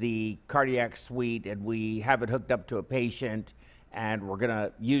into the cardiac suite, and we have it hooked up to a patient, and we're going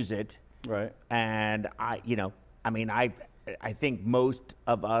to use it. Right. And I think most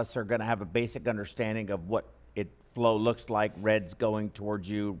of us are going to have a basic understanding of what flow looks like. Red's going towards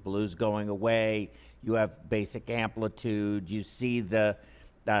you, blue's going away. You have basic amplitude. You see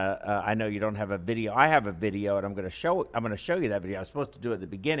I know you don't have a video. I have a video, and I'm going to show you that video. I was supposed to do it at the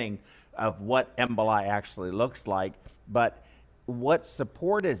beginning of what emboli actually looks like, but what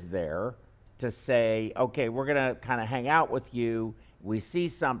support is there to say, okay, we're going to kind of hang out with you. We see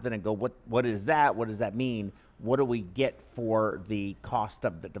something and go, what is that? What does that mean? What do we get for the cost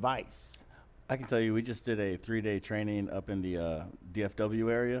of the device? I can tell you, we just did a 3-day training up in the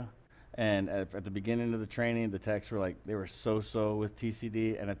DFW area. And at the beginning of the training, the techs were like, they were so-so with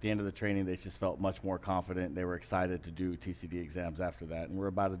TCD. And at the end of the training, they just felt much more confident. They were excited to do TCD exams after that. And we're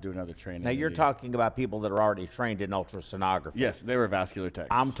about to do another training. Now, you're talking about people that are already trained in ultrasonography. Yes, they were vascular techs.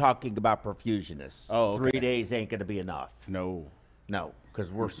 I'm talking about perfusionists. Oh, okay. 3 days ain't going to be enough. No,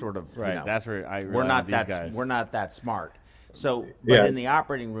 because we're sort of, right. you know, That's where I we're not these that guys. We're not that smart. So, but Yeah. in the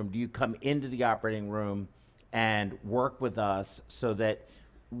operating room, do you come into the operating room and work with us so that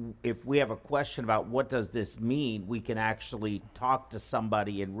if we have a question about what does this mean, we can actually talk to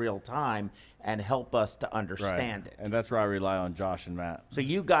somebody in real time and help us to understand it? And that's where I rely on Josh and Matt. So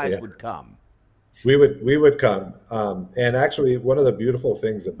you guys Yeah. would come. We would come, and actually, one of the beautiful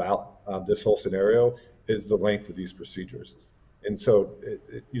things about this whole scenario is the length of these procedures. And so,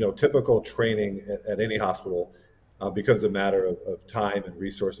 typical training at any hospital becomes a matter of time and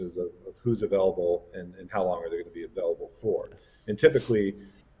resources of who's available and how long are they going to be available for. And typically,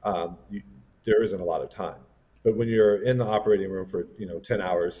 there isn't a lot of time. But when you're in the operating room for 10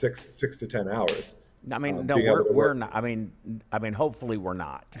 hours, six to 10 hours. I mean, no, being able to we're work- not. I mean, hopefully we're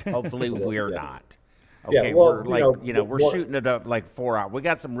not. Hopefully we're Yeah. not. Yeah, Okay, well, we're like, we're more- shooting it up like 4 hours. We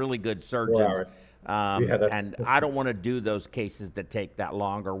got some really good surgeons. 4 hours. Yeah, that's- And I don't want to do those cases that take that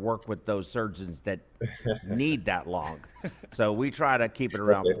long or work with those surgeons that need that long. So we try to keep it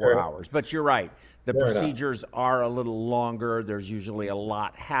around Okay, 4 fair. hours. But you're right. The Fair enough. procedures are a little longer. There's usually a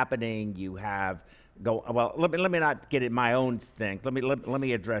lot happening. You have let me not get in my own thing. Let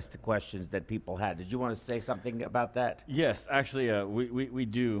me address the questions that people had. Did you want to say something about that? Yes, actually, we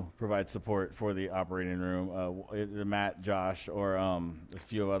do provide support for the operating room. Matt, Josh, or a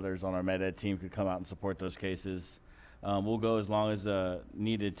few of others on our med ed team could come out and support those cases. We'll go as long as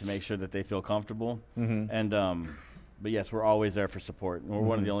needed to make sure that they feel comfortable. And but yes, we're always there for support. We're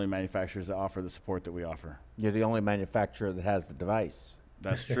one of the only manufacturers that offer the support that we offer. You're the only manufacturer that has the device.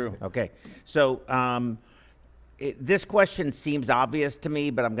 That's true. Okay, so this question seems obvious to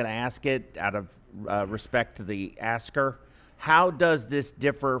me, but I'm going to ask it out of respect to the asker. How does this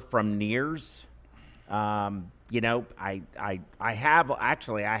differ from NIRS? I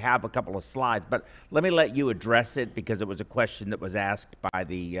have a couple of slides, but let me let you address it because it was a question that was asked by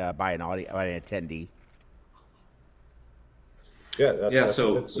by an attendee. Yeah.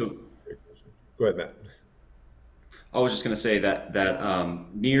 So Go ahead, Matt. I was just going to say that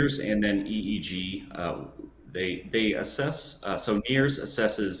NIRS and then EEG, they assess. So NIRS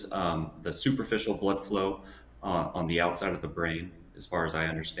assesses the superficial blood flow on the outside of the brain, as far as I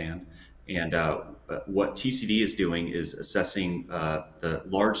understand. And what TCD is doing is assessing the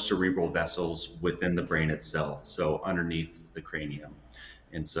large cerebral vessels within the brain itself, so underneath the cranium.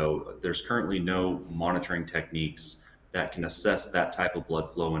 And so there's currently no monitoring techniques that can assess that type of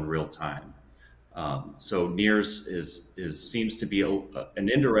blood flow in real time. So NIRS seems to be an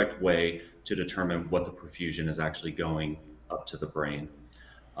indirect way to determine what the perfusion is actually going up to the brain.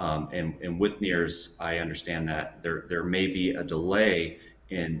 And with NIRS, I understand that there may be a delay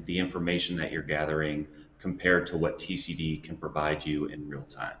in the information that you're gathering compared to what TCD can provide you in real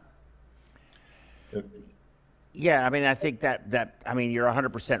time. Yeah, I mean, I think that you're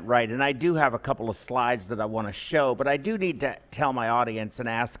 100% right. And I do have a couple of slides that I want to show, but I do need to tell my audience and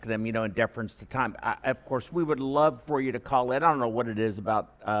ask them, in deference to time. Of course, we would love for you to call in. I don't know what it is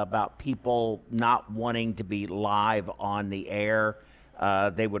about people not wanting to be live on the air.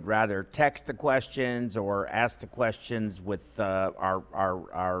 They would rather text the questions or ask the questions with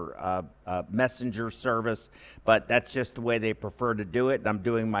our messenger service, but that's just the way they prefer to do it. And I'm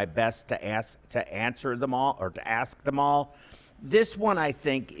doing my best to answer them all or to ask them all. This one I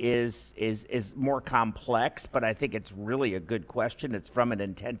think is more complex, but I think it's really a good question. It's from an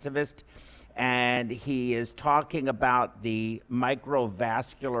intensivist, and he is talking about the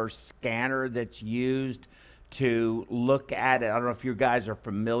microvascular scanner that's used to look at it. I don't know if you guys are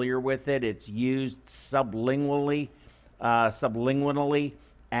familiar with it. It's used sublingually,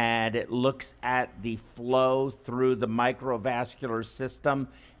 and it looks at the flow through the microvascular system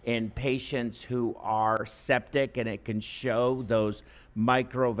in patients who are septic, and it can show those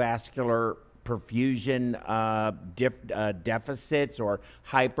microvascular perfusion deficits or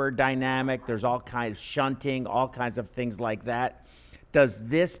hyperdynamic. There's all kinds of shunting, all kinds of things like that. Does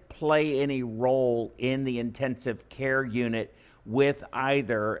this play any role in the intensive care unit with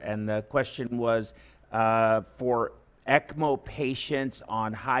either? And the question was for ECMO patients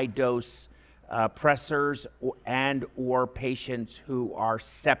on high dose pressors and or patients who are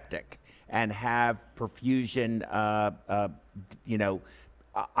septic. and have perfusion,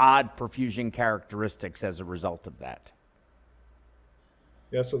 odd perfusion characteristics as a result of that?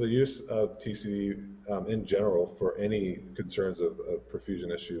 Yeah, so the use of TCD in general for any concerns of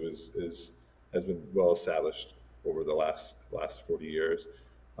perfusion issue has been well established over the last 40 years.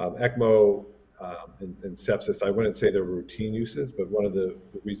 ECMO and sepsis, I wouldn't say they're routine uses, but one of the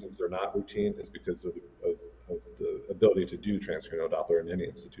reasons they're not routine is because of the ability to do transcranial Doppler in any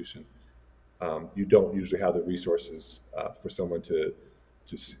institution. You don't usually have the resources for someone to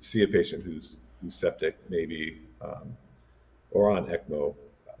see a patient who's septic, maybe, or on ECMO.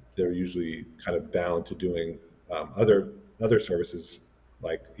 They're usually kind of bound to doing other services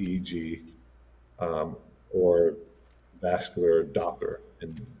like EEG or vascular Doppler,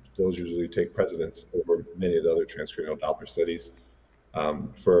 and those usually take precedence over many of the other transcranial Doppler studies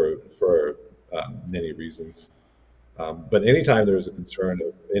for many reasons. But anytime there's a concern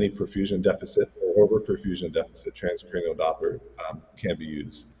of any perfusion deficit or overperfusion deficit, transcranial Doppler can be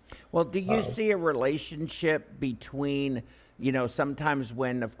used. Well, do you see a relationship between, sometimes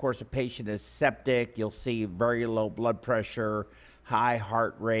when, of course, a patient is septic, you'll see very low blood pressure, high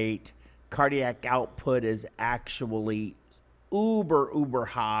heart rate, cardiac output is actually uber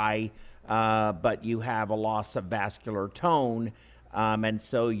high, but you have a loss of vascular tone, and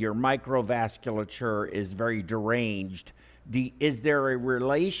so your microvasculature is very deranged. Is there a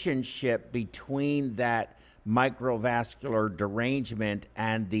relationship between that microvascular derangement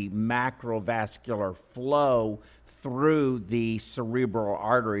and the macrovascular flow through the cerebral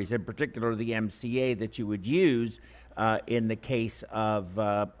arteries, in particular the MCA that you would use in the case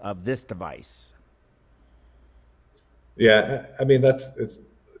of this device? Yeah, I mean, it's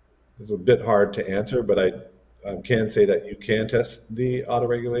a bit hard to answer, but I can say that you can test the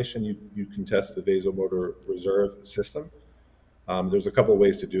autoregulation. You can test the vasomotor reserve system. There's a couple of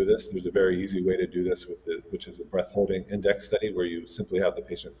ways to do this. There's a very easy way to do this, which is a breath holding index study, where you simply have the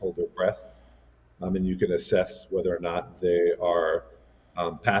patient hold their breath, and you can assess whether or not they are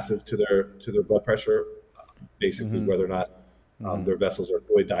passive to their blood pressure, basically whether or not their vessels are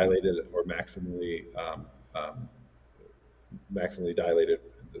fully dilated or maximally dilated.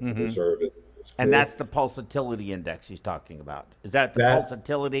 The reserve is full. And that's the pulsatility index he's talking about. Is that the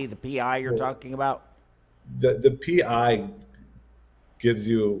pulsatility, the PI you're talking about? The PI gives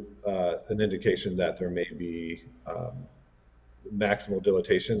you an indication that there may be maximal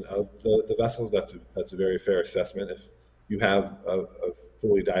dilatation of the vessels. That's a very fair assessment. If you have a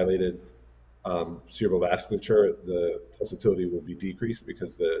fully dilated cerebral vasculature, the pulsatility will be decreased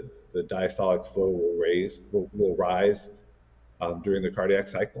because the diastolic flow will rise during the cardiac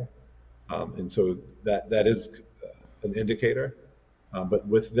cycle, and so that is an indicator. But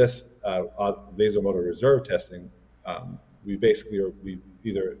with this vasomotor reserve testing, we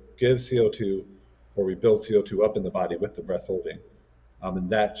either give CO2 or we build CO2 up in the body with the breath holding, and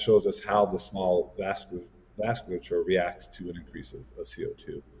that shows us how the small vasculature reacts to an increase of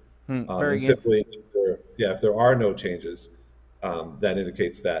CO2. And simply, if there are no changes, that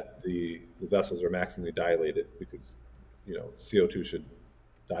indicates that the vessels are maximally dilated, because CO2 should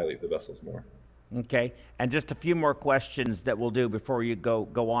dilate the vessels more. Okay, and just a few more questions that we'll do before you go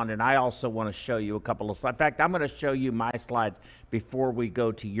on, and I also want to show you a couple of slides. In fact, I'm going to show you my slides before we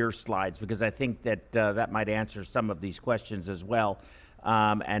go to your slides, because I think that that might answer some of these questions as well,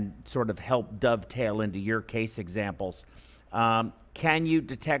 and sort of help dovetail into your case examples. Can you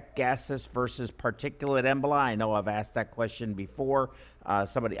detect gaseous versus particulate emboli? I know I've asked that question before.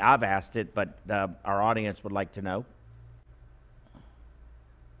 I've asked it, but our audience would like to know.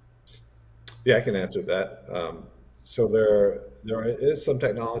 Yeah, I can answer that. So there is some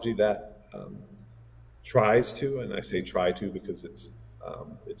technology that tries to, and I say try to because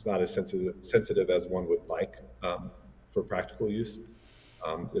it's not as sensitive as one would like for practical use.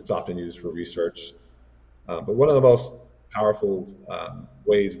 It's often used for research. But one of the most powerful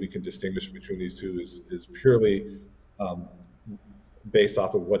ways we can distinguish between these two is purely based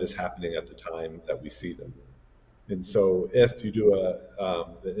off of what is happening at the time that we see them. And so if you do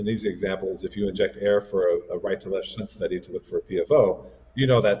an easy example is if you inject air for a right to left shunt study to look for a PFO,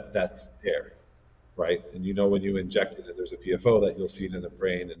 that that's air, right? And when you inject it and there's a PFO, that you'll see it in the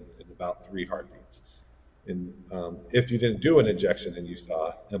brain in about 3 heartbeats. And if you didn't do an injection and you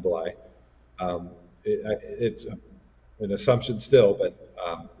saw emboli, it's an assumption still, but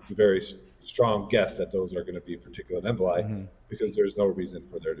it's a very strong guess that those are going to be particulate emboli, because there's no reason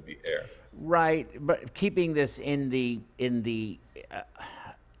for there to be air. Right, but keeping this in the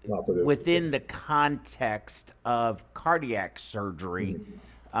within the context of cardiac surgery,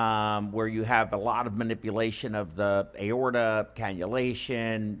 where you have a lot of manipulation of the aorta,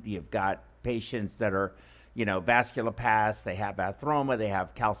 cannulation. You've got patients that are, vasculopaths, they have atheroma, they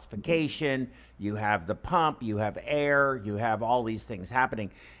have calcification, you have the pump, you have air, you have all these things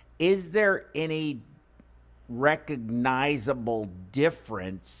happening. Is there any recognizable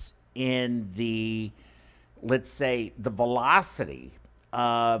difference in the, let's say, the velocity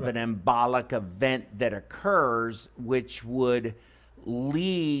of an embolic event that occurs, which would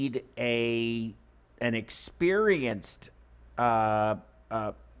lead an experienced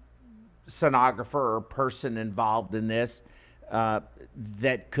sonographer or person involved in this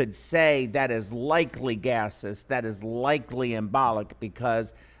that could say that is likely gaseous, that is likely embolic,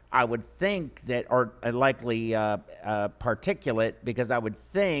 because I would think that, or likely particulate, because I would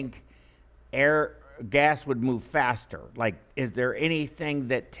think gas would move faster. Like, is there anything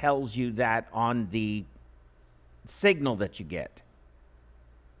that tells you that on the signal that you get?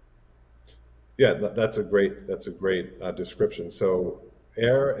 Yeah, that's a great description. So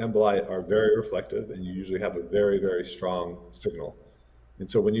air emboli are very reflective, and you usually have a very, very strong signal. And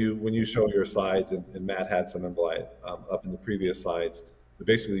so when you show your slides, and Matt had some emboli up in the previous slides, but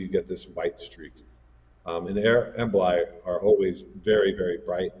basically you get this white streak. And air emboli are always very, very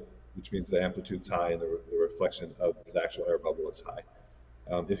bright, which means the amplitude's high and the reflection of the actual air bubble is high.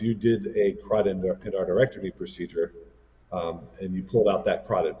 If you did a carotid endarterectomy procedure and you pulled out that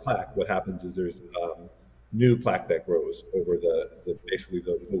carotid plaque, what happens is there's new plaque that grows over basically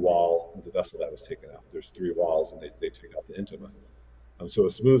the wall of the vessel that was taken out. There's 3 walls, and they take out the intima. So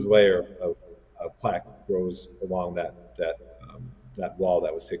a smooth layer of plaque grows along that wall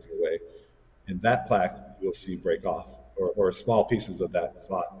that was taken away, and that plaque you'll see break off, or small pieces of that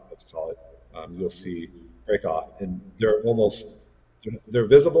clot, let's call it, you'll see break off, and they're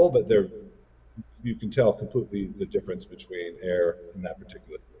visible, but you can tell completely the difference between air and that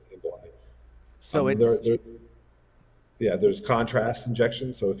particular emboli. So there's contrast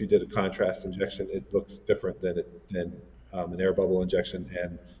injection. So if you did a contrast injection, it looks different than an air bubble injection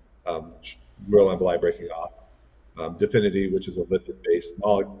and real emboli breaking off. Definity, which is a lipid-based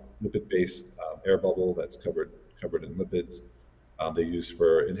air bubble that's covered in lipids, they use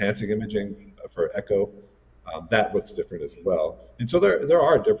for enhancing imaging, for echo. That looks different as well. And so there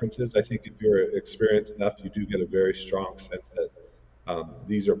are differences. I think if you're experienced enough, you do get a very strong sense that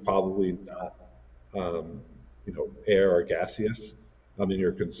these are probably not air or gaseous, and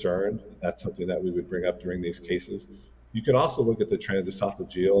you're concerned. That's something that we would bring up during these cases. You can also look at the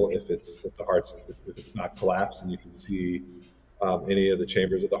transesophageal if it's not collapsed, and you can see any of the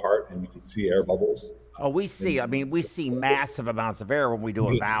chambers of the heart, and you can see air bubbles. Oh, we see massive amounts of air when we do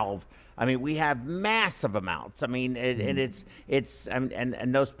a valve. I mean, we have massive amounts. I mean,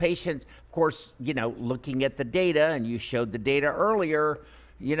 and those patients, of course, looking at the data, and you showed the data earlier,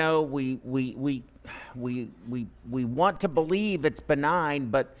 we want to believe it's benign,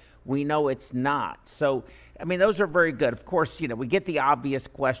 but we know it's not. So, I mean, those are very good. Of course, we get the obvious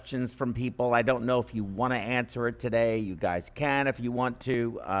questions from people. I don't know if you want to answer it today. You guys can if you want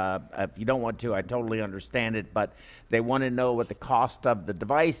to. If you don't want to, I totally understand it. But they want to know what the cost of the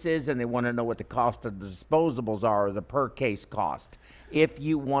device is, and they want to know what the cost of the disposables are, or the per case cost. If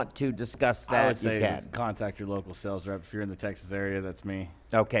you want to discuss that, I would say you can. Contact your local sales rep. If you're in the Texas area, that's me.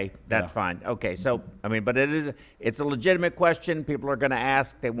 Okay, that's fine. Okay, so, I mean, but it's a legitimate question. People are going to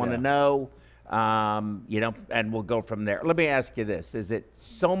ask. They want to know, and we'll go from there. Let me ask you this. Is it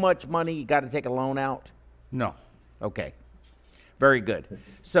so much money you got to take a loan out? No. Okay, very good.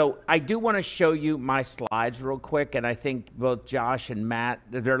 So I do want to show you my slides real quick, and I think both Josh and Matt,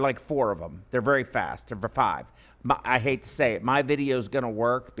 there are like 4 of them. They're very fast. They're 5. I hate to say it, my video is going to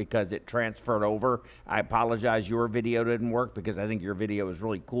work because it transferred over. I apologize your video didn't work because I think your video is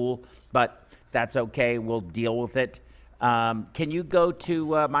really cool, but that's okay. We'll deal with it. Can you go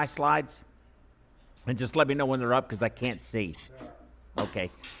to my slides? And just let me know when they're up because I can't see.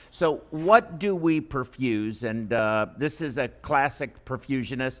 Okay. So what do we perfuse? And this is a classic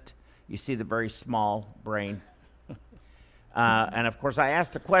perfusionist. You see the very small brain. And of course, I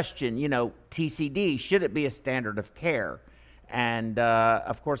asked the question, TCD, should it be a standard of care? And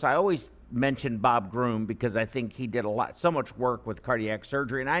of course, I always mention Bob Groom because I think he did so much work with cardiac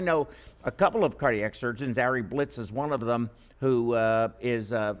surgery. And I know a couple of cardiac surgeons. Ari Blitz is one of them, who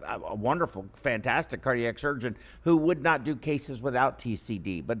is a wonderful, fantastic cardiac surgeon who would not do cases without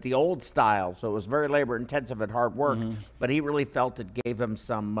TCD, but the old style. So it was very labor intensive and hard work, but he really felt it gave him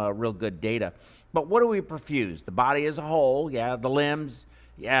some real good data. But what do we perfuse? The body as a whole, the limbs,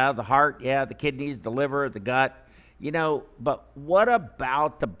 the heart, the kidneys, the liver, the gut, but what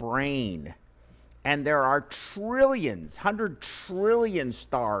about the brain? And there are trillions, 100 trillion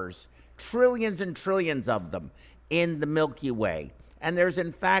stars, trillions and trillions of them in the Milky Way. And there's,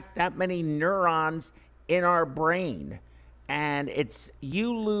 in fact, that many neurons in our brain. And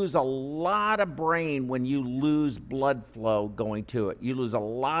you lose a lot of brain when you lose blood flow going to it. You lose a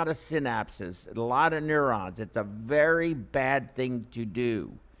lot of synapses, a lot of neurons. It's a very bad thing to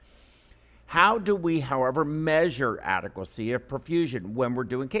do. How do we, however, measure adequacy of perfusion when we're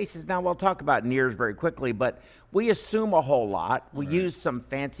doing cases? Now, we'll talk about NIRS very quickly, but we assume a whole lot. We use some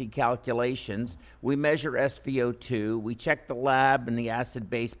fancy calculations. We measure SpO2. We check the lab and the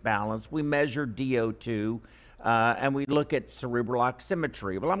acid-base balance. We measure DO2, and we look at cerebral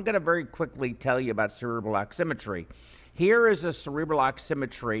oximetry. Well, I'm going to very quickly tell you about cerebral oximetry. Here is a cerebral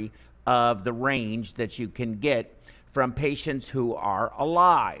oximetry of the range that you can get from patients who are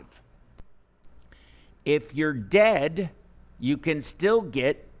alive. If you're dead, you can still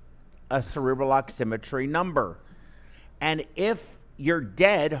get a cerebral oximetry number. And if you're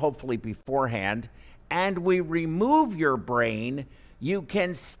dead, hopefully beforehand, and we remove your brain, you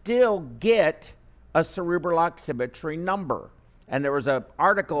can still get a cerebral oximetry number. And there was an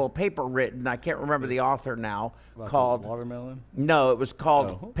article, a paper written, I can't remember the author now, called... Watermelon? No, it was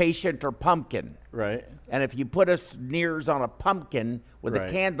called Patient or Pumpkin. Right. And if you put a NIRS on a pumpkin with a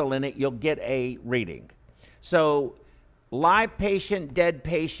candle in it, you'll get a reading. So live patient, dead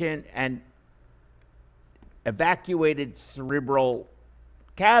patient, and evacuated cerebral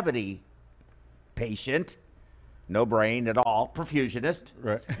cavity patient, no brain at all, perfusionist,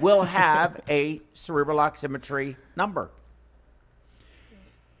 will have a cerebral oximetry number.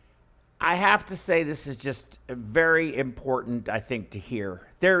 I have to say this is just very important, I think, to hear.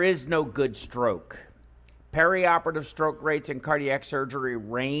 There is no good stroke. Perioperative stroke rates in cardiac surgery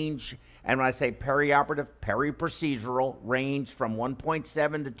range, and when I say perioperative, periprocedural, range from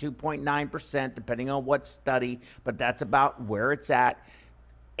 1.7 to 2.9%, depending on what study, but that's about where it's at.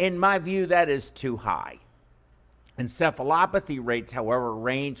 In my view, that is too high. Encephalopathy rates, however,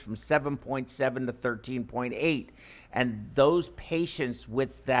 range from 7.7 to 13.8. And those patients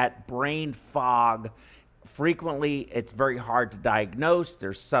with that brain fog, frequently it's very hard to diagnose.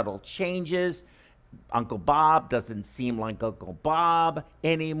 There's subtle changes. Uncle Bob doesn't seem like Uncle Bob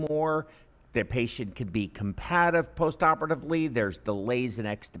anymore. The patient could be combative postoperatively. There's delays in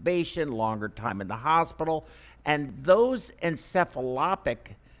extubation, longer time in the hospital. And those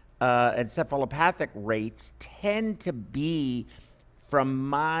encephalopathic rates tend to be, from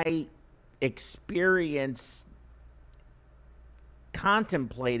my experience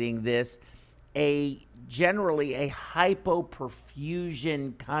contemplating this, generally a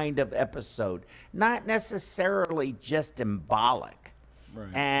hypoperfusion kind of episode, not necessarily just embolic. Right.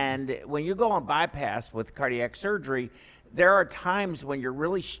 And when you go on bypass with cardiac surgery, there are times when you're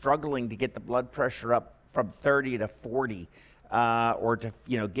really struggling to get the blood pressure up from 30 to 40. Or to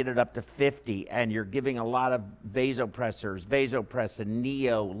get it up to 50, and you're giving a lot of vasopressors, vasopressin,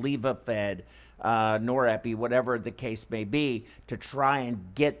 Neo, Levophed, Norepi, whatever the case may be, to try and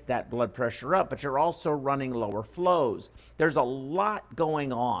get that blood pressure up, but you're also running lower flows. There's a lot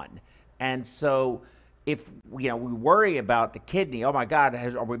going on, and so if we worry about the kidney, oh my God,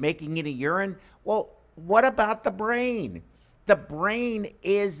 are we making any urine? Well, what about the brain? The brain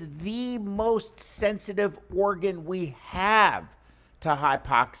is the most sensitive organ we have to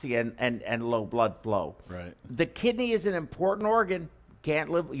hypoxia and low blood flow. Right. The kidney is an important organ.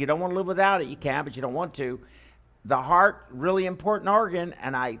 You don't want to live without it. You can, but you don't want to. The heart, really important organ,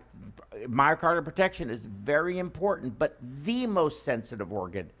 and myocardial protection is very important, but the most sensitive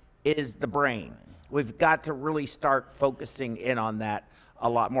organ is the brain. We've got to really start focusing in on that a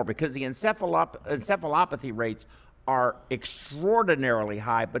lot more, because the encephalopathy rates are extraordinarily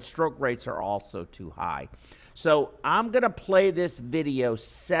high, but stroke rates are also too high. So I'm going to play this video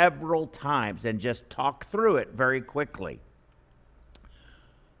several times and just talk through it very quickly.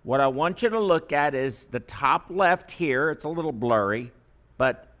 What I want you to look at is the top left here. It's a little blurry,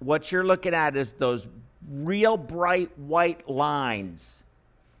 but what you're looking at is those real bright white lines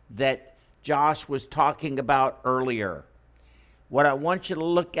that Josh was talking about earlier. What I want you to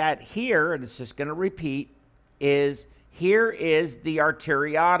look at here, and it's just going to repeat, is here is the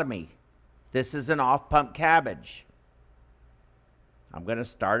arteriotomy. This is an off-pump cabbage. I'm going to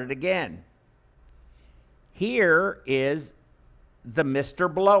start it again. Here is the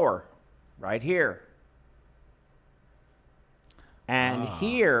Mr. Blower, right here. And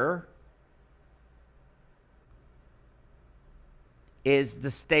here is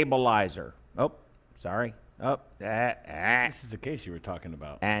the stabilizer. Oh, sorry. Oh, this is the case you were talking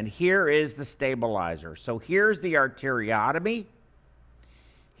about. And here is the stabilizer. So here's the arteriotomy.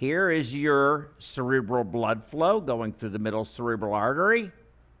 Here is your cerebral blood flow going through the middle cerebral artery.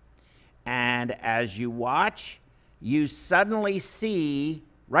 And as you watch, you suddenly see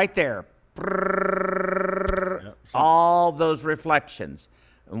right there, all those reflections.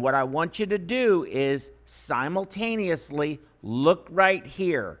 And what I want you to do is simultaneously look right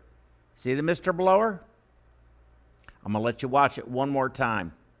here. See the Mr. Blower? I'm going to let you watch it one more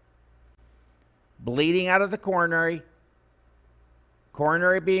time. Bleeding out of the coronary,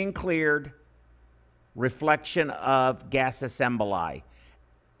 coronary being cleared, reflection of gaseous emboli.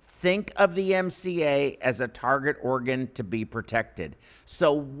 Think of the MCA as a target organ to be protected.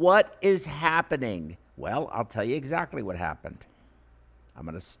 So what is happening? Well, I'll tell you exactly what happened. I'm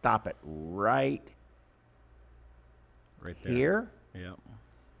going to stop it right there. Here.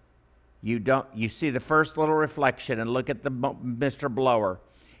 Yep. You see the first little reflection, and look at the Mr. Blower.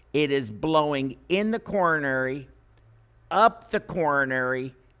 It is blowing in the coronary, up the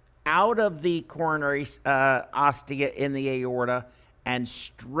coronary, out of the coronary ostia in the aorta, and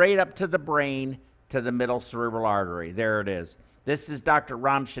straight up to the brain, to the middle cerebral artery. There it is. This is Dr.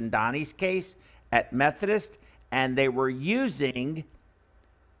 Ramchandani's case at Methodist, and they were using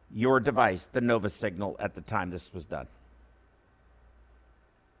your device, the NovaSignal, at the time this was done.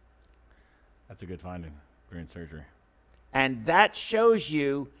 That's a good finding during surgery. And that shows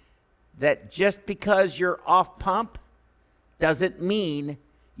you that just because you're off pump doesn't mean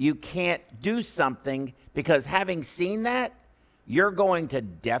you can't do something, because having seen that, you're going to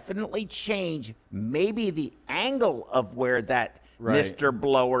definitely change maybe the angle of where that Mr.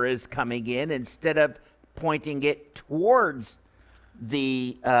 Blower is coming in. Instead of pointing it towards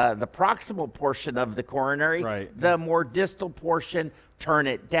the proximal portion of the coronary, the more distal portion, turn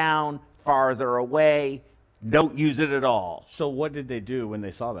it down, farther away, don't use it at all. So what did they do when they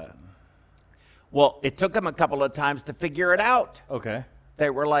saw that? Well, it took them a couple of times to figure it out. Okay. They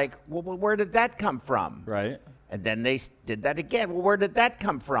were like, well, where did that come from? Right. And then they did that again. Well, where did that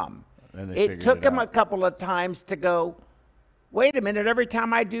come from? And it took them a couple of times to go, wait a minute, every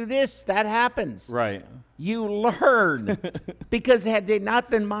time I do this, that happens. Right. You learn. Because had they not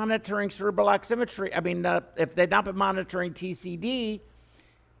been monitoring cerebral oximetry, if they'd not been monitoring TCD,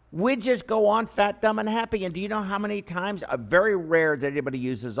 we'd just go on fat, dumb, and happy. And do you know how many times? Very rare that anybody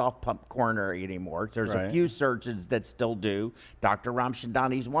uses off-pump coronary anymore. There's a few surgeons that still do. Dr.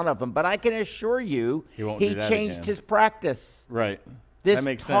 Ramchandani's one of them. But I can assure you, he changed his practice. Right. This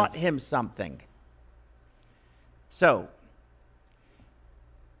makes taught sense. him something. So,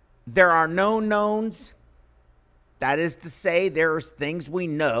 there are known knowns. That is to say, there's things we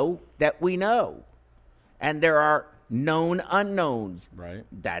know that we know. And there are known unknowns. Right.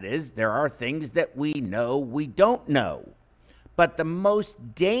 That is, there are things that we know we don't know. But the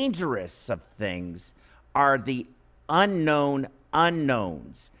most dangerous of things are the unknown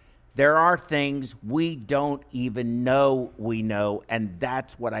unknowns. There are things we don't even know we know, and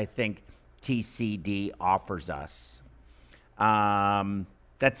that's what I think TCD offers us.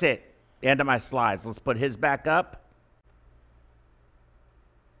 That's it. End of my slides. Let's put his back up.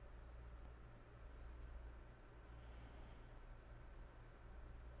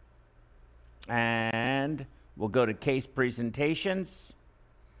 And we'll go to case presentations.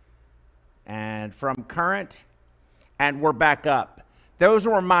 And from current. And we're back up. Those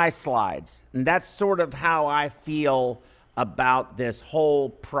were my slides. And that's sort of how I feel about this whole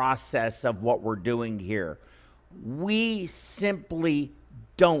process of what we're doing here. We simply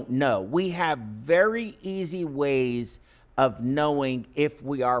don't know. We have very easy ways of knowing if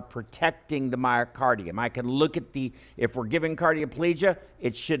we are protecting the myocardium. I can look at if we're giving cardioplegia,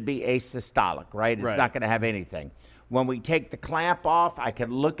 it should be asystolic, right? It's not going to have anything. When we take the clamp off, I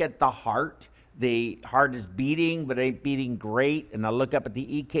can look at the heart. The heart is beating, but it ain't beating great. And I look up at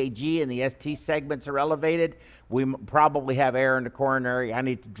the EKG, and the ST segments are elevated. We probably have air in the coronary. I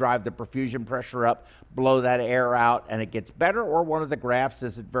need to drive the perfusion pressure up, blow that air out, and it gets better. Or one of the graphs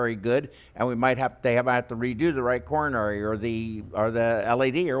isn't very good, and they might have to redo the right coronary or the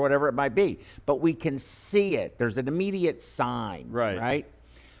LAD or whatever it might be. But we can see it. There's an immediate sign, right?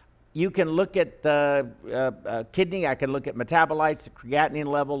 You can look at the kidney. I can look at metabolites, the creatinine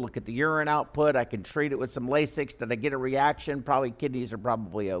level, look at the urine output. I can treat it with some Lasix. Did I get a reaction? Probably kidneys are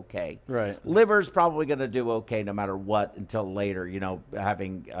probably okay. Right. Liver's probably going to do okay no matter what until later. You know,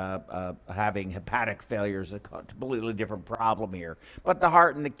 having hepatic failure is a completely different problem here. But the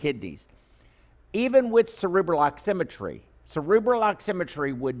heart and the kidneys. Even with cerebral oximetry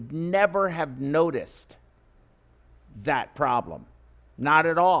would never have noticed that problem. Not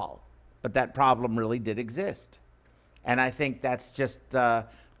at all. But that problem really did exist. And I think that's just an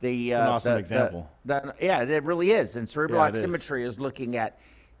awesome example. Yeah, it really is. And cerebral oximetry is looking at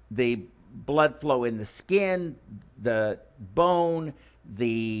the blood flow in the skin, the bone,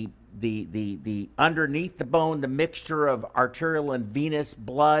 the underneath the bone, the mixture of arterial and venous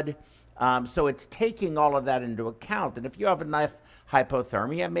blood. So it's taking all of that into account. And if you have enough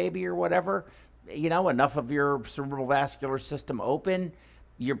hypothermia, maybe, or whatever, enough of your cerebral vascular system open,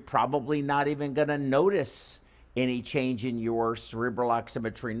 you're probably not even going to notice any change in your cerebral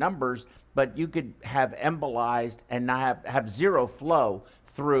oximetry numbers, but you could have embolized and not have zero flow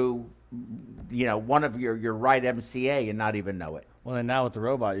through, one of your right MCA and not even know it. Well, and now with the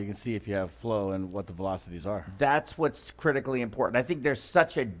robot, you can see if you have flow and what the velocities are. That's what's critically important. I think there's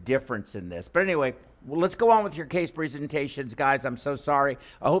such a difference in this. But anyway, let's go on with your case presentations, guys. I'm so sorry.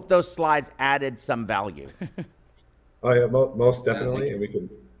 I hope those slides added some value. Oh yeah, most definitely, and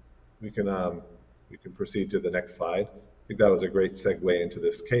we can proceed to the next slide. I think that was a great segue into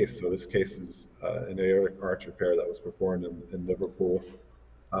this case. So this case is an aortic arch repair that was performed in Liverpool,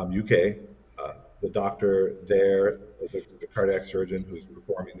 UK. The doctor there, the cardiac surgeon who's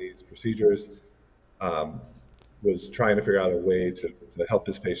performing these procedures, was trying to figure out a way to help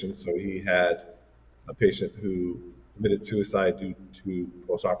this patient. So he had a patient who committed suicide due to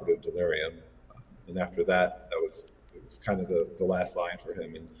postoperative delirium, and after that, it was kind of the last line for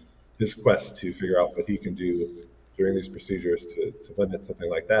him in his quest to figure out what he can do during these procedures to limit something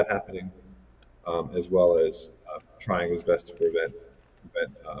like that happening, as well as trying his best to prevent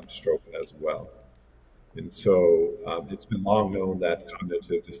stroke as well. And so it's been long known that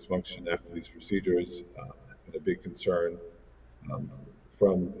cognitive dysfunction after these procedures has been a big concern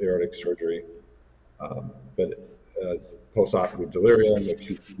from aortic surgery. But postoperative delirium,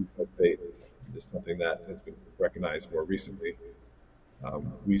 acute sleep update, is something that has been recognized more recently.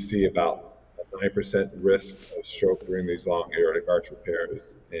 We see about a 9% risk of stroke during these long aortic arch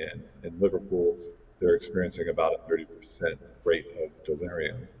repairs, and in Liverpool, they're experiencing about a 30% rate of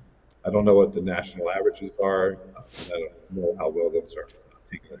delirium. I don't know what the national averages are. I don't know how well those are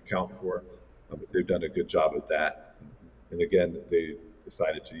taken into account for, but they've done a good job of that. And again, they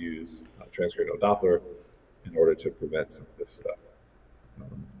decided to use transcranial Doppler in order to prevent some of this stuff.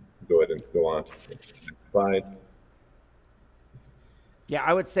 Go ahead and go on to the next slide. Yeah,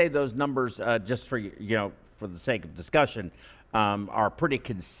 I would say those numbers, just for for the sake of discussion, are pretty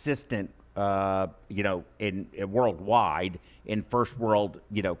consistent. In worldwide in first world,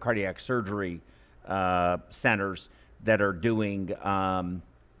 cardiac surgery centers that are doing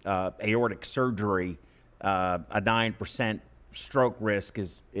aortic surgery. A 9% stroke risk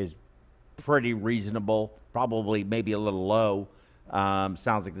is pretty reasonable. Probably maybe a little low.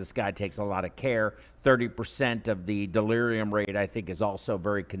 Sounds like this guy takes a lot of care. 30% of the delirium rate, I think, is also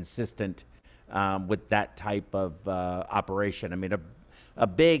very consistent with that type of operation. I mean, a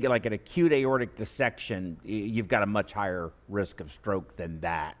big, like an acute aortic dissection, you've got a much higher risk of stroke than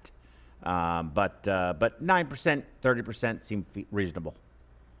that. But 9%, 30% seem reasonable.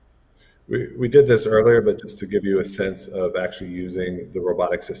 We did this earlier, but just to give you a sense of actually using the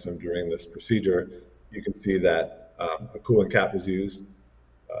robotic system during this procedure, you can see that a cooling cap was used,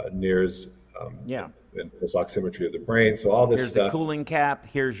 NIRS, and pulse oximetry of the brain. So all this here's stuff. Here's the cooling cap.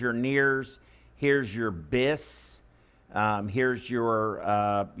 Here's your NIRS. Here's your BIS. Here's your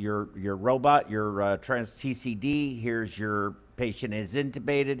robot, your trans TCD. Here's your patient is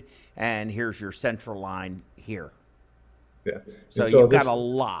intubated, and here's your central line here. Yeah. So you've got a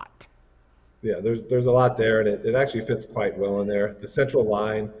lot. Yeah, there's a lot there, and it actually fits quite well in there. The central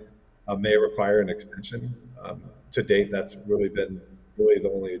line may require an extension. To date, that's really been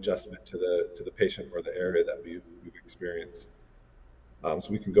the only adjustment to the patient or the area that we've experienced. So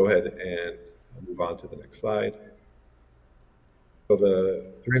we can go ahead and move on to the next slide. So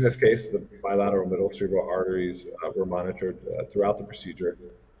during this case, the bilateral middle cerebral arteries were monitored throughout the procedure.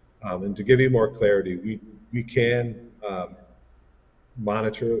 And to give you more clarity, we can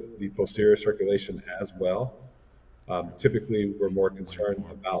monitor the posterior circulation as well. Typically, we're more concerned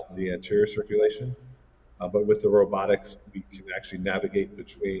about the anterior circulation, but with the robotics, we can actually navigate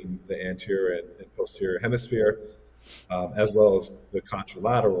between the anterior and posterior hemisphere, as well as the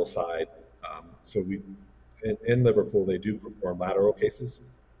contralateral side. So in Liverpool, they do perform lateral cases.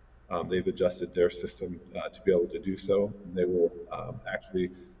 They've adjusted their system to be able to do so. And they will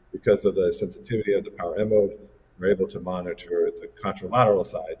actually, because of the sensitivity of the power M mode, we're able to monitor the contralateral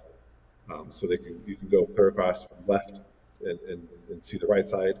side. So you can go clear across from left and see the right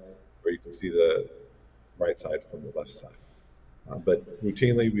side, or you can see the right side from the left side. But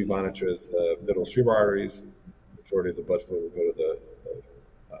routinely, we monitor the middle cerebral arteries. The majority of the blood flow will go to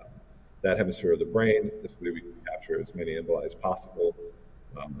that hemisphere of the brain. This way we can capture as many emboli as possible,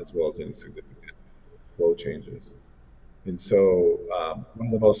 as well as any significant flow changes. And so one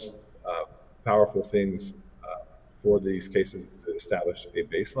of the most powerful things for these cases is to establish a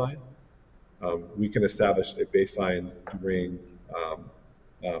baseline. We can establish a baseline during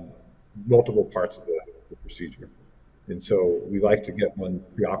multiple parts of the procedure. And so we like to get one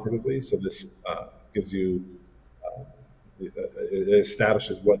preoperatively. So this gives you, it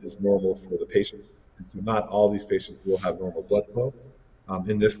establishes what is normal for the patient. And so not all these patients will have normal blood flow.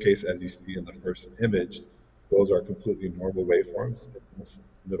 In this case, as you see in the first image, those are completely normal waveforms in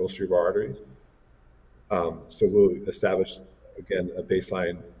middle cerebral arteries. So we'll establish, again, a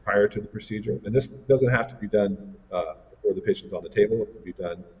baseline prior to the procedure. And this doesn't have to be done before the patient's on the table. It can be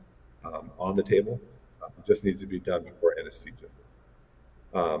done on the table. It just needs to be done before anesthesia.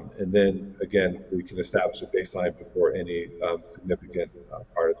 And then, again, we can establish a baseline before any significant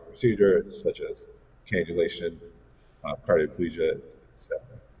part of the procedure, such as cannulation, cardioplegia, etc.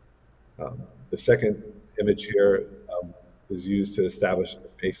 The second image here is used to establish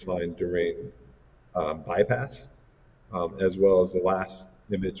a baseline during bypass, as well as the last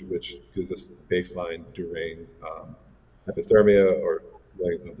image, which gives us the baseline during hypothermia or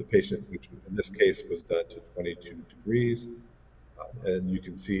of the patient, which in this case was done to 22 degrees. And you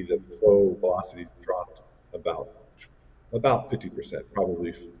can see the flow velocity dropped about 50%,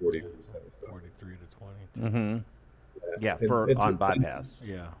 probably 40%. 43 to 20. Mm-hmm. Yeah, on bypass.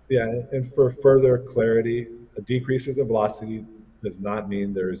 Yeah, and for further clarity, a decrease in the velocity does not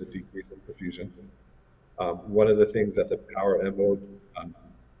mean there is a decrease in perfusion. One of the things that the power M mode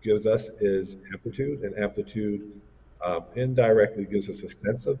gives us is amplitude, and amplitude indirectly gives us a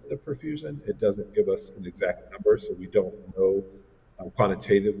sense of the perfusion. It doesn't give us an exact number, so we don't know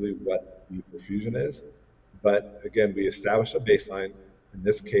quantitatively what the perfusion is. But again, we establish a baseline. In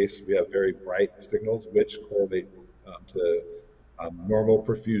this case, we have very bright signals which correlate to normal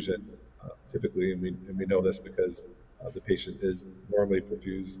perfusion, typically, and we know this because the patient is normally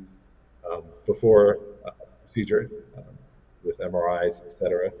perfused before procedure with MRIs, et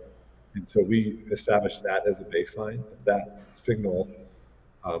cetera. And so we establish that as a baseline. That signal,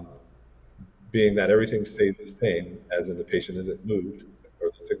 being that everything stays the same, as in the patient isn't moved or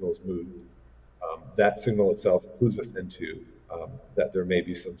the signal is moved, that signal itself clues us into that there may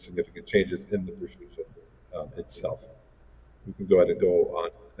be some significant changes in the perfusion itself. We can go ahead and go on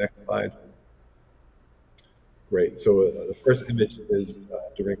to the next slide. Great. So the first image is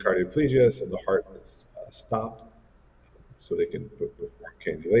during cardioplegia, so the heart is stopped, so they can perform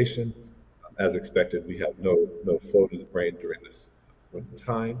cannulation. As expected, we have no flow to the brain during this point in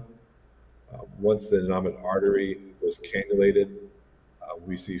time. Once the innominate artery was cannulated,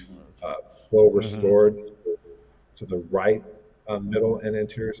 we see flow restored to the right middle and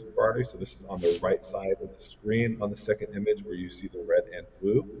anterior cerebral artery. So this is on the right side of the screen on the second image where you see the red and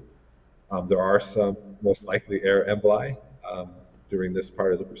blue. There are some most likely air emboli during this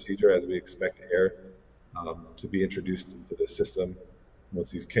part of the procedure, as we expect air to be introduced into the system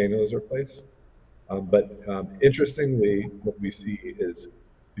once these cannulas are placed. But interestingly, what we see is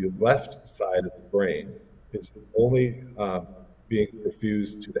the left side of the brain is only being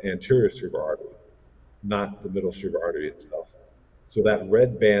perfused to the anterior cerebral artery, not the middle cerebral artery itself. So that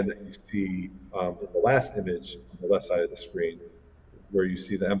red band that you see in the last image on the left side of the screen, where you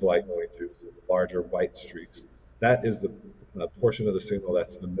see the emboli going through, so the larger white streaks, that is the portion of the signal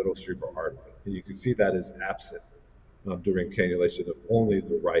that's the middle cerebral artery. And you can see that is absent during cannulation of only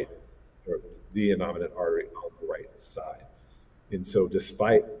the right, or the innominate artery on the right side. And so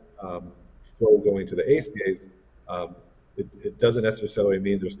despite flow going to the ACAs, it doesn't necessarily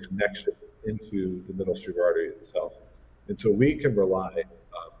mean there's connection into the middle cerebral artery itself. And so we can rely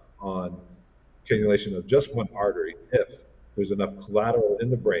on cannulation of just one artery if there's enough collateral in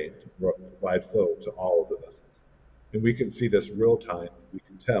the brain to provide flow to all of the vessels. And we can see this real time. We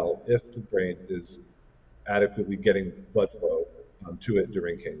can tell if the brain is adequately getting blood flow to it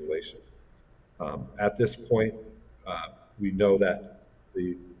during cannulation. At this point, we know that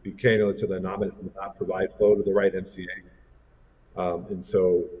the cannula to the innominate will not provide flow to the right MCA. And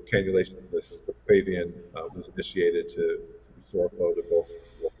so cannulation of the subclavian was initiated to restore flow to both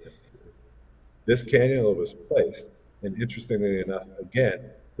MCAs. This cannula was placed, and interestingly enough, again,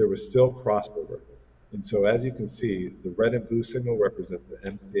 there was still crossover. And so as you can see, the red and blue signal represents the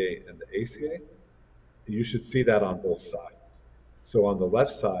MCA and the ACA. You should see that on both sides. So on the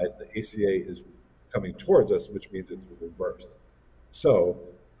left side, the ACA is coming towards us, which means it's reversed. So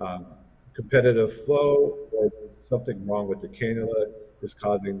competitive flow or something wrong with the cannula is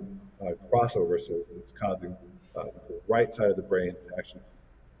causing crossover. So it's causing the right side of the brain to actually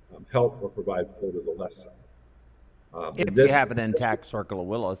help or provide flow to the left side. If you have an intact circle of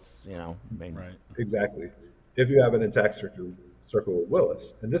Willis, you know. Right. Exactly. if you have an intact circle of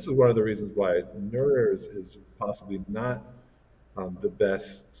Willis. And this is one of the reasons why NERS is possibly not the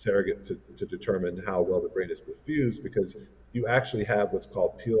best surrogate to determine how well the brain is perfused, because you actually have what's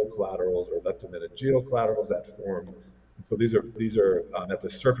called peel collaterals or leptomeningeal collaterals that form. And so these are at the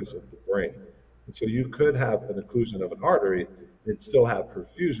surface of the brain. And so you could have an occlusion of an artery and still have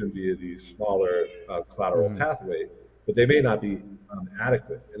perfusion via these smaller collateral pathway, but they may not be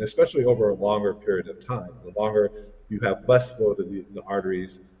adequate. And especially over a longer period of time, the longer you have less flow to the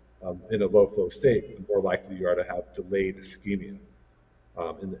arteries in a low flow state, the more likely you are to have delayed ischemia.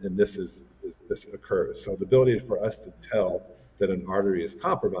 And this occurs. So the ability for us to tell that an artery is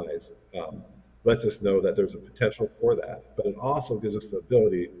compromised lets us know that there's a potential for that. But it also gives us the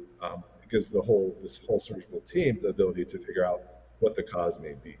ability, it gives this whole surgical team the ability to figure out what the cause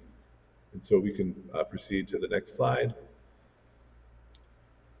may be. And so we can proceed to the next slide.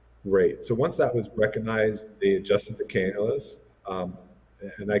 Great. So once that was recognized, they adjusted the cannulas.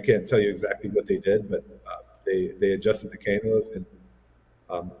 And I can't tell you exactly what they did, but they adjusted the cannulas, and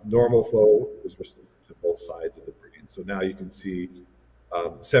normal flow was restored to both sides of the brain. So now you can see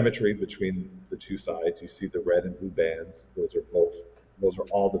symmetry between the two sides. You see the red and blue bands. Those are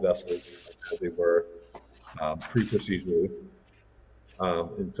all the vessels as they were pre-procedurally.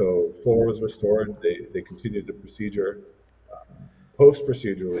 And so flow was restored. They continued the procedure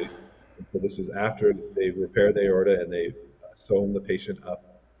post-procedurally. And so this is after they've repaired the aorta and they've sewn the patient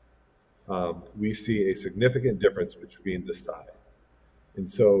up. We see a significant difference between the sides. And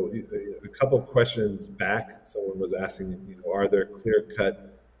so a couple of questions back, someone was asking, are there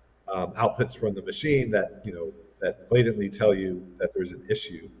clear-cut outputs from the machine that, that blatantly tell you that there's an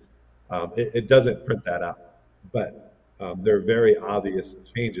issue? It doesn't print that out, but there are very obvious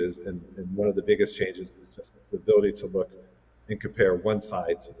changes, and one of the biggest changes is just the ability to look and compare one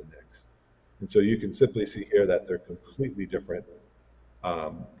side to the next. And so you can simply see here that they're completely different,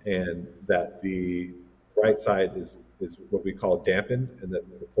 and that the right side is what we call dampened, and that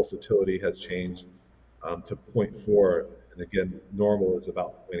the pulsatility has changed to 0.4, and again, normal is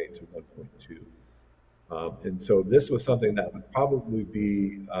about 0.8 to 1.2. And so this was something that would probably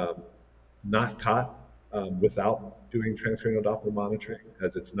be not caught without doing transcranial Doppler monitoring,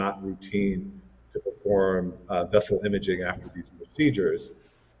 as it's not routine to perform vessel imaging after these procedures.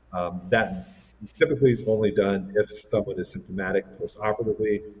 That typically is only done if someone is symptomatic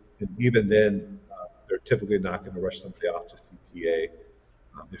post-operatively, and even then, they're typically not going to rush somebody off to CTA.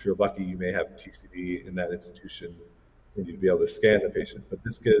 If you're lucky, you may have TCD in that institution, and you'd be able to scan the patient. But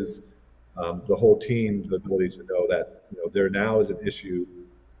this gives the whole team the ability to know that there now is an issue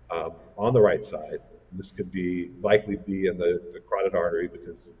on the right side. And this could likely be in the carotid artery,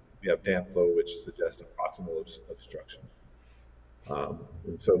 because we have damp flow, which suggests a proximal obstruction.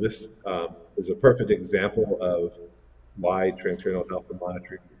 And so this is a perfect example of why transcranial Doppler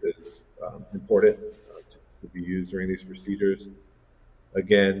monitoring is important to be used during these procedures.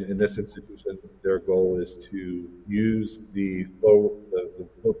 Again, in this institution, their goal is to use the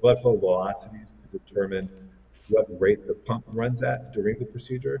blood flow velocities to determine what rate the pump runs at during the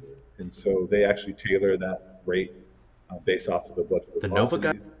procedure. And so they actually tailor that rate based off of the blood flow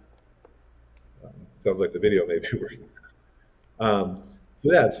velocities. Sounds like the video may be working.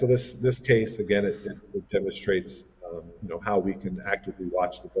 So this case, again, it demonstrates how we can actively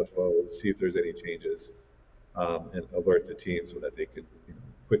watch the blood flow, see if there's any changes, and alert the team so that they can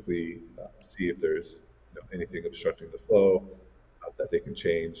quickly see if there's anything obstructing the flow that they can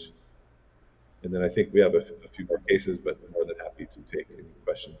change. And then I think we have a few more cases, but I'm more than happy to take any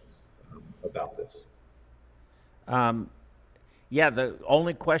questions about this. Yeah, the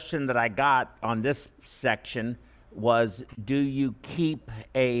only question that I got on this section was, do you keep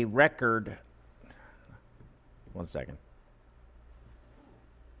a record? One second.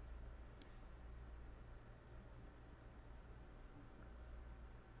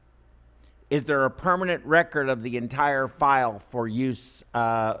 Is there a permanent record of the entire file for use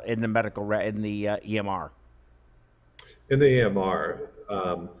in the EMR? In the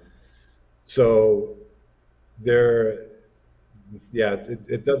EMR, so there, yeah,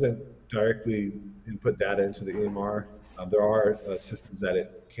 it doesn't directly input data into the EMR. There are systems that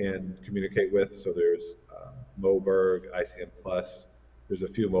it can communicate with. So there's Moberg, ICM Plus. There's a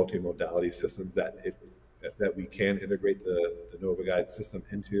few multimodality systems that we can integrate the NovaGuide system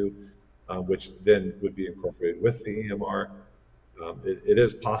into, which then would be incorporated with the EMR. It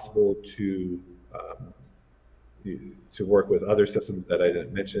is possible to work with other systems that I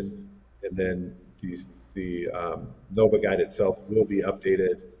didn't mention, and then the NovaGuide itself will be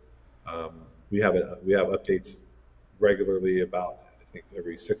updated. We have updates regularly about, I think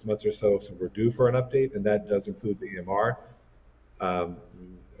every 6 months or so. So we're due for an update, and that does include the EMR.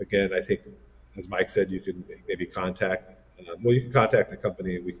 Again, I think, as Mike said, you can maybe contact, you can contact the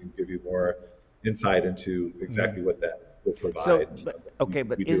company and we can give you more insight into exactly what that will provide. So,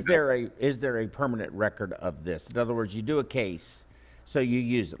 but is there a permanent record of this? In other words, you do a case, so you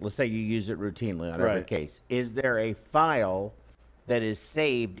use it. Let's say you use it routinely on every case. Is there a file that is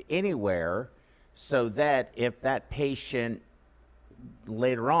saved anywhere so that if that patient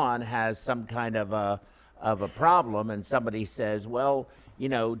later on has some kind of a problem and somebody says, well, you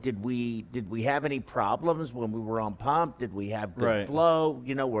know, did we have any problems when we were on pump? Did we have good flow?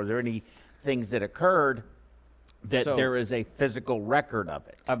 You know, were there any things that occurred that there is a physical record of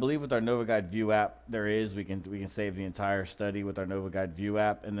it? I believe with our NovaGuide View app, there is. We can save the entire study with our NovaGuide View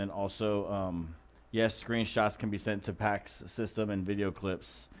app, and then also, yes, screenshots can be sent to PACS system and video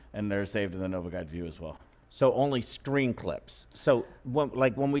clips, and they're saved in the NovaGuide View as well. So only screen clips. So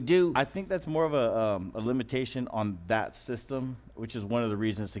when we do, I think that's more of a limitation on that system, which is one of the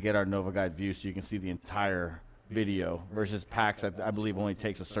reasons to get our NovaGuide View, so you can see the entire video, versus PACS, I believe, only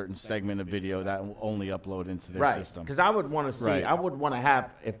takes a certain segment of video that will only upload into their system. Because I would want to see, I would want to have,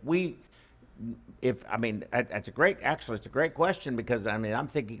 I mean, it's a great question, because I mean, I'm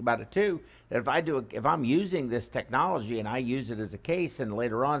thinking about it too, that if I'm using this technology and I use it as a case, and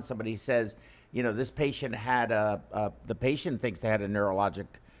later on somebody says, you know, this patient had the patient thinks they had a neurologic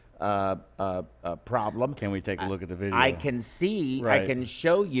problem. Can we take a look at the video? I can see, I can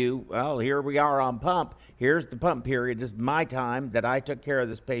show you, well, here we are on pump. Here's the pump period. This is my time that I took care of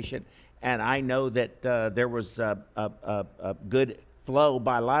this patient. And I know that there was a good flow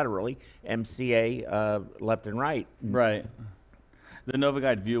bilaterally, MCA left and right. Right. The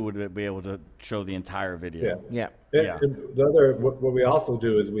NovaGuide View would be able to show the entire video. Yeah. And the other, what we also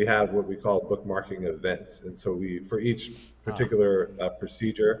do is we have what we call bookmarking events. And so for each particular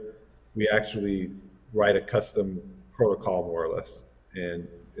procedure, we actually write a custom protocol, more or less. And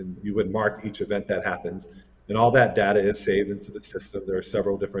you would mark each event that happens. And all that data is saved into the system. There are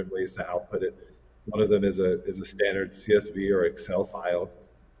several different ways to output it. One of them is a standard CSV or Excel file.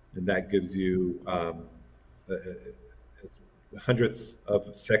 And that gives you hundreds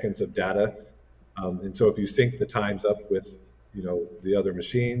of seconds of data. And so if you sync the times up with, you know, the other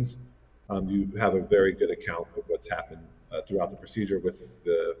machines, you have a very good account of what's happened throughout the procedure with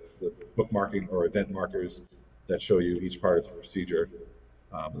the bookmarking or event markers that show you each part of the procedure.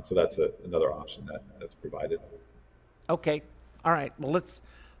 And so that's another option that's provided. Okay. All right. Well,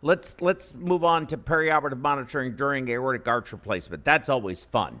 let's move on to perioperative monitoring during aortic arch replacement. That's always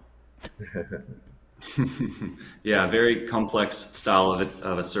fun. Yeah, very complex style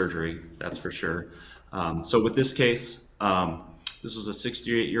of a surgery, that's for sure. So with this case, this was a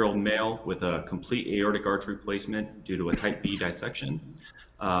 68-year-old male with a complete aortic arch replacement due to a type B dissection.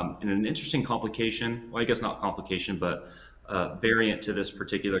 And an interesting complication, well, I guess not complication, but variant to this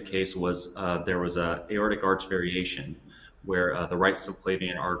particular case was there was a aortic arch variation where the right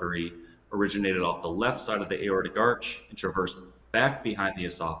subclavian artery originated off the left side of the aortic arch and traversed back behind the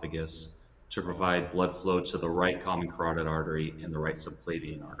esophagus to provide blood flow to the right common carotid artery and the right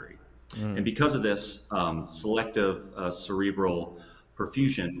subclavian artery. And because of this, selective cerebral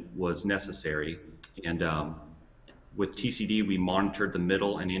perfusion was necessary. And with TCD, we monitored the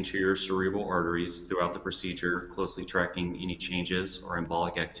middle and anterior cerebral arteries throughout the procedure, closely tracking any changes or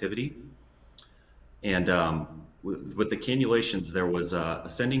embolic activity. And with the cannulations, there was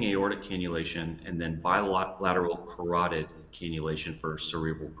ascending aortic cannulation and then bilateral carotid cannulation for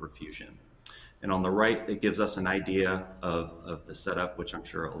cerebral perfusion. And on the right, it gives us an idea of the setup, which I'm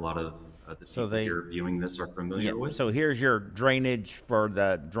sure a lot of the people here viewing this are familiar with. So here's your drainage for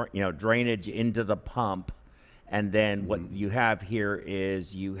the drainage into the pump, and then what you have here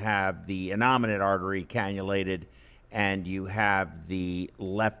is you have the innominate artery cannulated, and you have the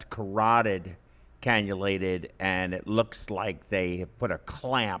left carotid cannulated, and it looks like they have put a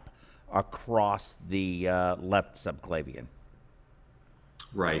clamp across the left subclavian.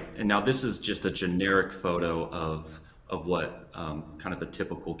 Right. And now this is just a generic photo of what kind of a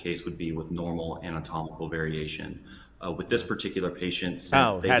typical case would be with normal anatomical variation. With this particular patient,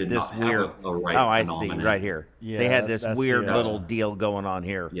 since they did not have a right I phenomenon. see, right here. Yeah, they had this weird little deal going on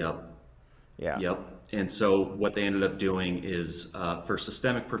here. Yep. Yeah. Yep. And so what they ended up doing is for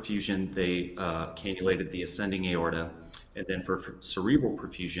systemic perfusion, they cannulated the ascending aorta. And then for cerebral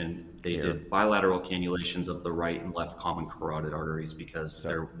perfusion, they did bilateral cannulations of the right and left common carotid arteries because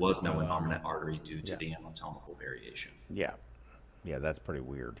there was no innominate artery due to the anatomical variation. Yeah. Yeah, that's pretty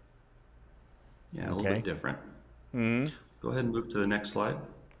weird. Yeah, a little bit different. Go ahead and move to the next slide.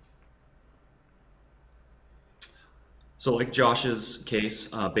 So like Josh's case,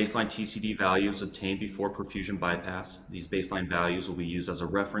 baseline TCD values obtained before perfusion bypass. These baseline values will be used as a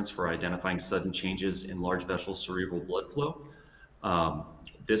reference for identifying sudden changes in large vessel cerebral blood flow.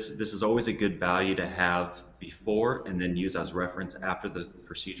 This is always a good value to have before and then use as reference after the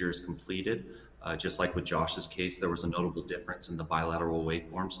procedure is completed. Just like with Josh's case, there was a notable difference in the bilateral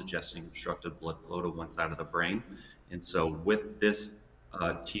waveform suggesting obstructed blood flow to one side of the brain. And so with this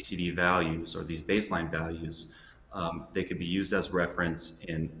TCD values or these baseline values, they could be used as reference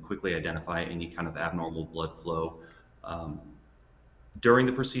and quickly identify any kind of abnormal blood flow during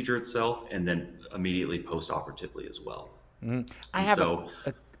the procedure itself and then immediately post-operatively as well. I have go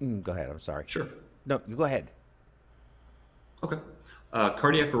ahead. I'm sorry. Sure. No, you go ahead. Okay.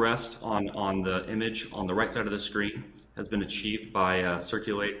 Cardiac arrest on the image on the right side of the screen has been achieved by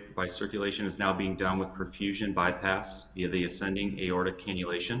circulation is now being done with perfusion bypass via the ascending aortic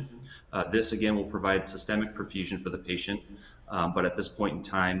cannulation. This again will provide systemic perfusion for the patient, but at this point in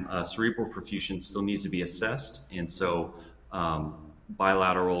time, cerebral perfusion still needs to be assessed, and so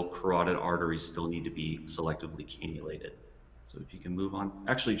bilateral carotid arteries still need to be selectively cannulated. So if you can move on.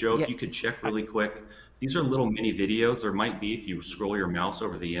 Actually, Joe, if you could check really quick. These are little mini videos. There might be, if you scroll your mouse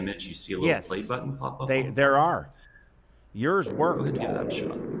over the image, you see a little play button pop up. There are. Yours worked. Go ahead and give that a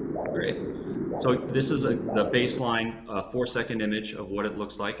shot. Great. So this is the baseline 4-second image of what it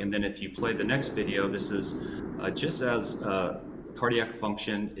looks like. And then if you play the next video, this is just as cardiac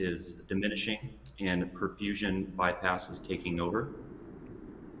function is diminishing and perfusion bypass is taking over.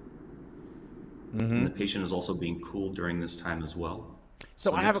 And the patient is also being cooled during this time as well.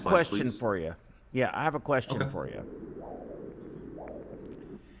 So I have a question for you. Yeah, I have a question for you.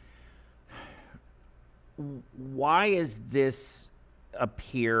 Why is this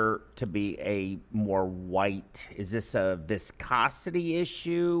appear to be a more white? Is this a viscosity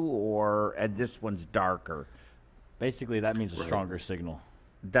issue, or this one's darker? Basically, that means a stronger signal.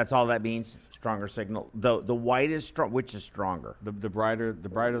 That's all that means? Stronger signal. The white is strong. Which is stronger? The brighter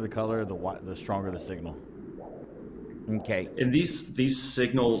the color, the stronger the signal. Okay. And these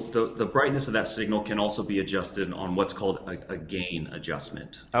signal, the brightness of that signal can also be adjusted on what's called a gain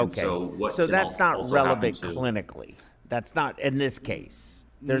adjustment. Okay. And so that's not relevant clinically. That's not in this case.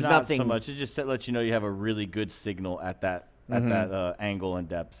 There's not nothing so much. It just lets you know you have a really good signal at that angle and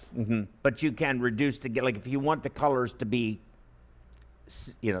depth. But you can reduce like if you want the colors to be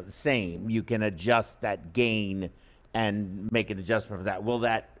the same, you can adjust that gain and make an adjustment for that. Will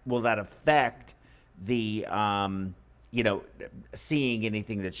that affect the seeing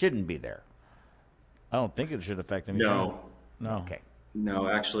anything that shouldn't be there? I don't think it should affect anything. No. Okay. No,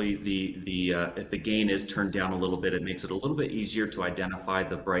 actually, the if the gain is turned down a little bit, it makes it a little bit easier to identify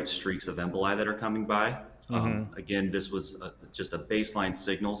the bright streaks of emboli that are coming by. Again, this was just a baseline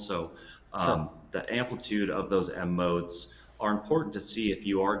signal, so the amplitude of those M modes are important to see if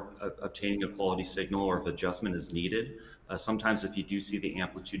you are obtaining a quality signal or if adjustment is needed. Sometimes if you do see the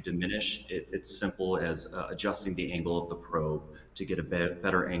amplitude diminish, it's simple as adjusting the angle of the probe to get a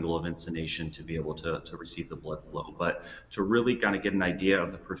better angle of incination to be able to receive the blood flow. But to really kind of get an idea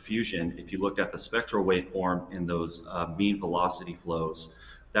of the perfusion, if you look at the spectral waveform in those mean velocity flows,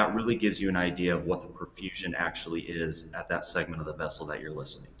 that really gives you an idea of what the perfusion actually is at that segment of the vessel that you're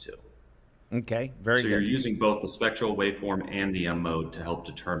listening to. Okay, very good. So you're using both the spectral waveform and the M mode to help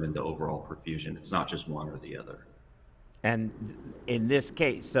determine the overall perfusion. It's not just one or the other. And in this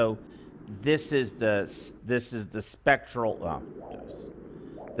case, so this is the spectral,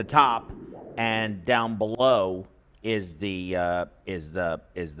 the top, and down below is the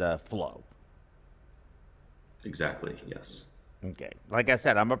flow. Exactly. Yes. Okay. Like I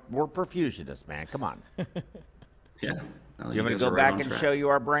said, we're perfusionists, man. Come on. Yeah. Do you want me to go back and show you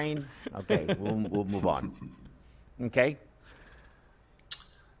our brain? Okay, we'll move on. Okay.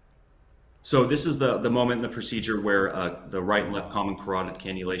 So this is the moment in the procedure where the right and left common carotid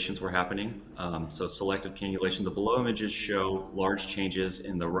cannulations were happening. So selective cannulation. The below images show large changes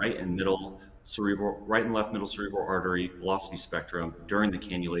in the right and left middle cerebral artery velocity spectrum during the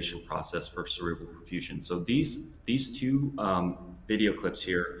cannulation process for cerebral perfusion. So these two video clips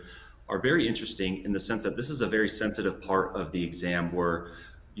here are very interesting in the sense that this is a very sensitive part of the exam where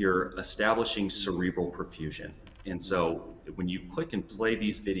you're establishing cerebral perfusion. And so when you click and play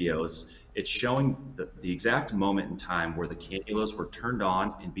these videos, it's showing the exact moment in time where the cannulas were turned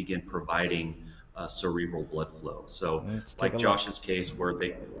on and begin providing cerebral blood flow. So like Josh's case where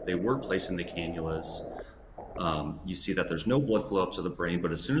they were placing the cannulas, you see that there's no blood flow up to the brain,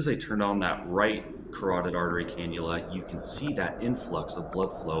 but as soon as they turned on that right carotid artery cannula, you can see that influx of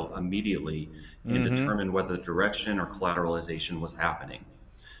blood flow immediately and determine whether the direction or collateralization was happening.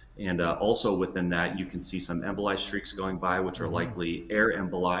 And also within that, you can see some emboli streaks going by, which are likely air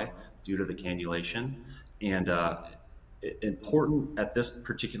emboli due to the cannulation. And important at this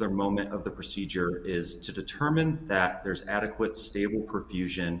particular moment of the procedure is to determine that there's adequate, stable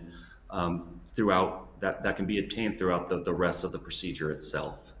perfusion throughout that can be obtained throughout the rest of the procedure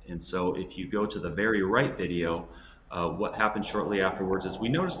itself. And so if you go to the very right video, what happened shortly afterwards is we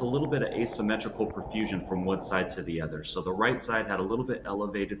noticed a little bit of asymmetrical perfusion from one side to the other. So the right side had a little bit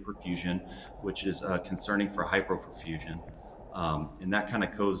elevated perfusion, which is concerning for hyperperfusion. And that kind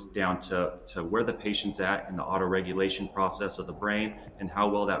of goes down to where the patient's at in the autoregulation process of the brain and how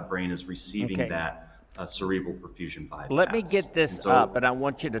well that brain is receiving that cerebral perfusion bypass. Let me get this up, and I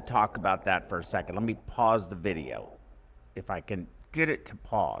want you to talk about that for a second. Let me pause the video, if I can get it to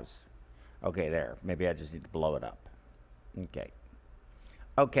pause. Okay, there. Maybe I just need to blow it up. Okay.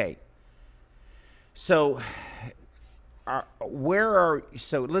 Okay. So,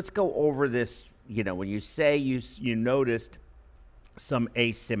 so let's go over this. You know, when you say you noticed some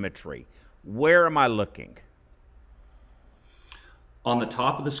asymmetry, where am I looking? On the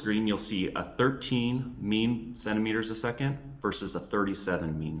top of the screen, you'll see a 13 mean centimeters a second versus a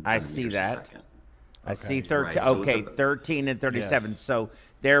 37 mean centimeters a second. I see 13. Right. Okay, 13 and 37. Yes. So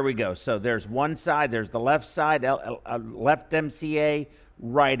there we go. So there's one side. There's the left side, left MCA,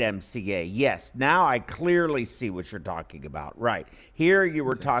 right MCA. Yes. Now I clearly see what you're talking about. Right. Here you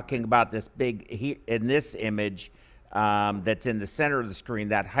were talking about this big, in this image that's in the center of the screen,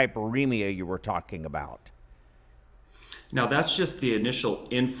 that hyperemia you were talking about. Now that's just the initial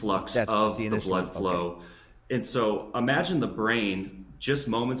influx of the blood flow. Okay. And so imagine the brain just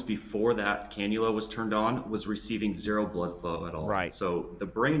moments before that cannula was turned on was receiving zero blood flow at all. Right. So the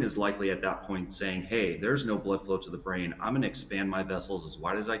brain is likely at that point saying, hey, there's no blood flow to the brain. I'm going to expand my vessels as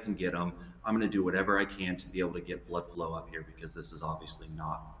wide as I can get them. I'm going to do whatever I can to be able to get blood flow up here because this is obviously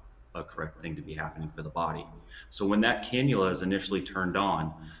not a correct thing to be happening for the body. So when that cannula is initially turned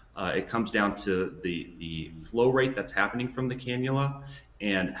on, it comes down to the flow rate that's happening from the cannula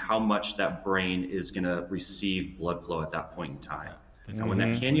and how much that brain is going to receive blood flow at that point in time. And when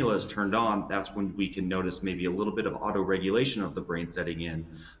that cannula is turned on, that's when we can notice maybe a little bit of auto-regulation of the brain setting in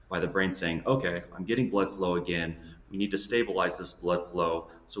by the brain saying, okay, I'm getting blood flow again. We need to stabilize this blood flow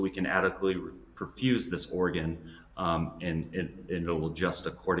so we can adequately perfuse this organ, and it'll adjust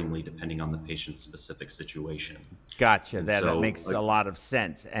accordingly depending on the patient's specific situation. Gotcha. That makes a lot of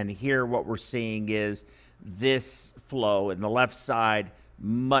sense. And here what we're seeing is this flow in the left side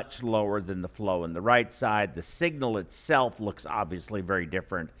much lower than the flow in the right side. The signal itself looks obviously very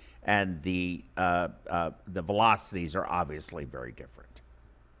different, and the velocities are obviously very different.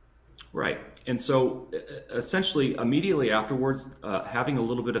 Right. And so essentially immediately afterwards, having a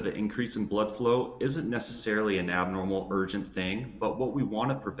little bit of an increase in blood flow isn't necessarily an abnormal urgent thing, but what we want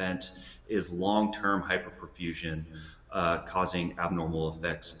to prevent is long-term hyperperfusion causing abnormal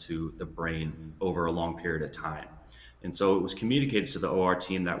effects to the brain over a long period of time. And so it was communicated to the OR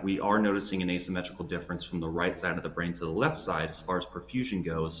team that we are noticing an asymmetrical difference from the right side of the brain to the left side as far as perfusion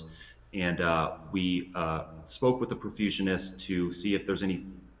goes. And we spoke with the perfusionist to see if there's any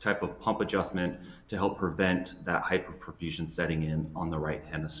type of pump adjustment to help prevent that hyperperfusion setting in on the right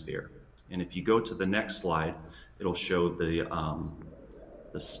hemisphere. And if you go to the next slide, it'll show the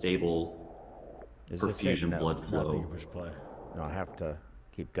stable perfusion blood flow. No, I have to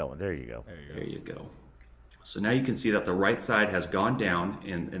keep going. There you go. There you go. So now you can see that the right side has gone down,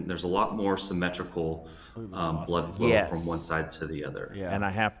 and there's a lot more symmetrical blood flow from one side to the other. Yeah. And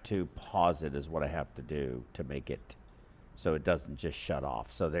I have to pause it is what I have to do to make it so it doesn't just shut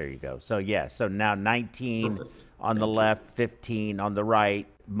off. So there you go. So yeah, so now 19 on the left, 15 on the right,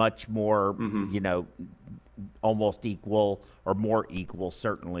 much more, you know, almost equal or more equal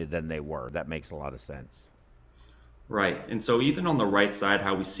certainly than they were. That makes a lot of sense. Right. And so even on the right side,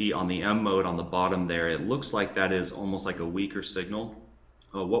 how we see on the M mode on the bottom there, it looks like that is almost like a weaker signal.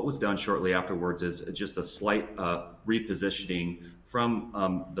 What was done shortly afterwards is just a slight repositioning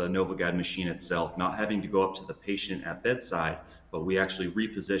from the NovaGuide machine itself, not having to go up to the patient at bedside, but we actually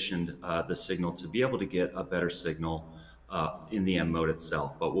repositioned the signal to be able to get a better signal in the M mode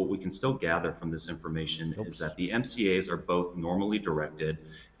itself. But what we can still gather from this information is that the MCAs are both normally directed,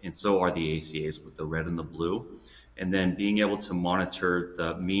 and so are the ACAs with the red and the blue. And then being able to monitor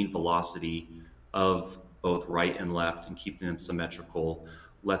the mean velocity of both right and left and keeping them symmetrical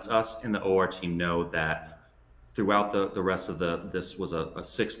lets us and the OR team know that throughout the rest of this was a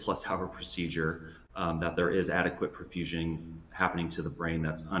 6+ hour procedure, that there is adequate perfusion happening to the brain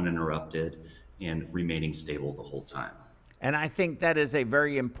that's uninterrupted and remaining stable the whole time. And I think that is a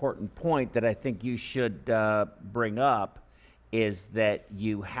very important point that I think you should bring up is that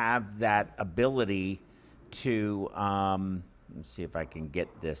you have that ability to, let's see if I can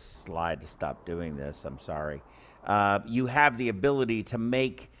get this slide to stop doing this. I'm sorry. You have the ability to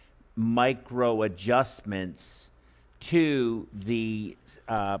make micro adjustments to the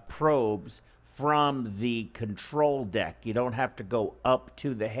probes from the control deck. You don't have to go up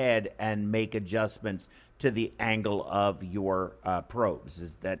to the head and make adjustments to the angle of your probes.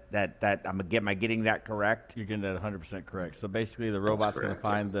 Is that am I getting that correct? You're getting that 100% correct. So basically, the robot's going to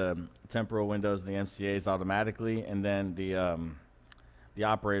find the temporal windows and the MCAs automatically, and then the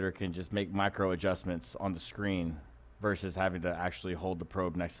operator can just make micro adjustments on the screen versus having to actually hold the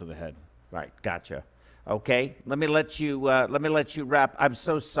probe next to the head. Right, gotcha. Okay, let me let you wrap. I'm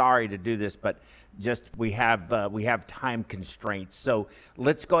so sorry to do this, but just we have time constraints. So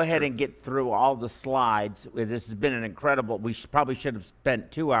let's go ahead and get through all the slides. This has been an incredible. We probably should have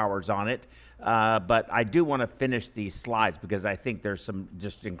spent 2 hours on it, but I do want to finish these slides because I think there's some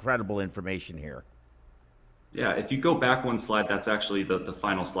just incredible information here. Yeah, if you go back one slide, that's actually the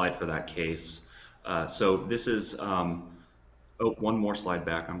final slide for that case. So this is, oh, one more slide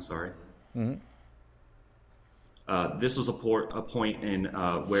back, I'm sorry. Mm-hmm. This was a point in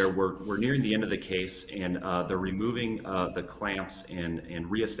where we're nearing the end of the case, and they're removing the clamps and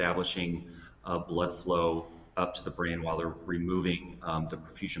reestablishing blood flow up to the brain while they're removing the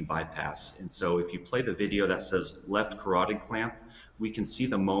perfusion bypass. And so if you play the video that says left carotid clamp, we can see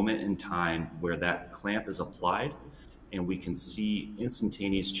the moment in time where that clamp is applied, and we can see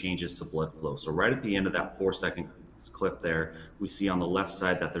instantaneous changes to blood flow. So right at the end of that 4-second clip there, we see on the left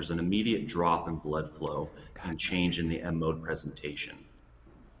side that there's an immediate drop in blood flow and change in the M mode presentation.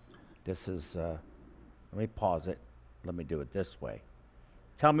 This is, let me pause it. Let me do it this way.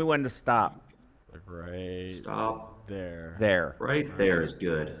 Tell me when to stop. Right. Stop. There. There. Right there is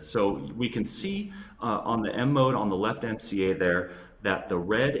good. So we can see on the M mode on the left MCA there that the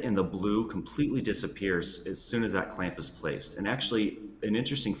red and the blue completely disappears as soon as that clamp is placed. And actually, an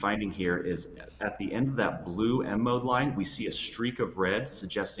interesting finding here is at the end of that blue M mode line, we see a streak of red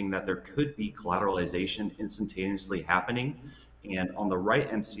suggesting that there could be collateralization instantaneously happening. And on the right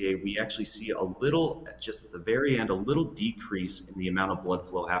MCA, we actually see a little, just at the very end, a little decrease in the amount of blood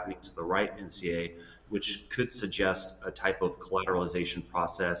flow happening to the right MCA, which could suggest a type of collateralization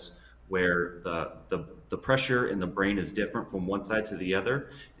process where the pressure in the brain is different from one side to the other.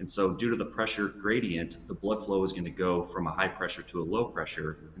 And so due to the pressure gradient, the blood flow is going to go from a high pressure to a low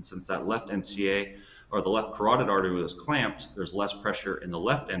pressure. And since that left MCA or the left carotid artery was clamped, there's less pressure in the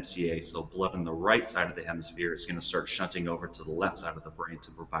left MCA. So blood in the right side of the hemisphere is going to start shunting over to the left side of the brain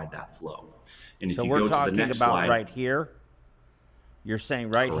to provide that flow. And if So you we're go to the talking next about slide, right here. You're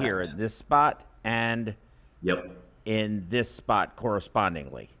saying right here Correct. in this spot and Yep. in this spot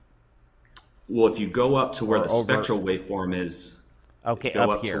correspondingly. Well, if you go up to where Or the over- spectral waveform is, Okay, go up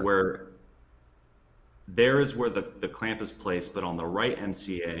up here. to where there is where the clamp is placed, but on the right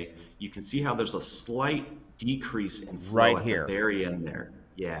MCA, you can see how there's a slight decrease in flow Right at here. the very end there.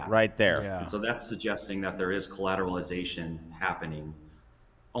 Yeah. Right there. Yeah. And so that's suggesting that there is collateralization happening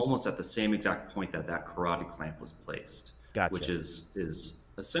almost at the same exact point that that carotid clamp was placed. Gotcha. Which is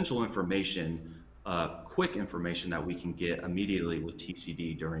essential information, quick information that we can get immediately with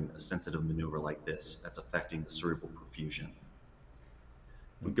TCD during a sensitive maneuver like this that's affecting the cerebral perfusion.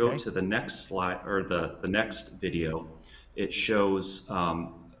 If we go Okay. to the next slide, or the next video, it shows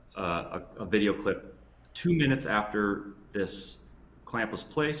a video clip 2 minutes after this clamp was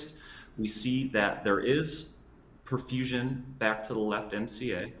placed. We see that there is perfusion back to the left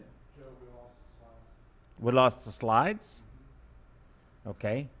MCA. Joe, we lost the slides. We lost the slides?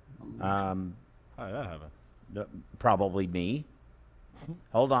 Okay. How did that happen? Probably me.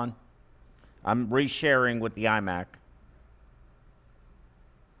 Hold on. I'm resharing with the iMac.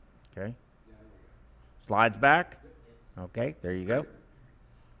 Okay. Slides back? Okay, there you go.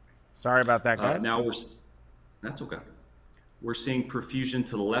 Sorry about that, guys. Now that's okay. We're seeing perfusion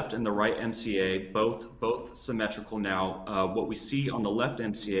to the left and the right MCA, both symmetrical now. What we see on the left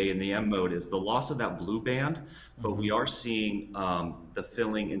MCA in the M mode is the loss of that blue band, but we are seeing the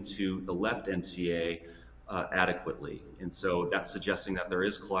filling into the left MCA adequately. And so that's suggesting that there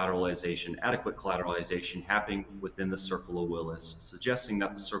is collateralization, adequate collateralization happening within the circle of Willis, suggesting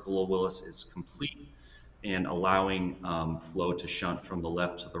that the circle of Willis is complete and allowing flow to shunt from the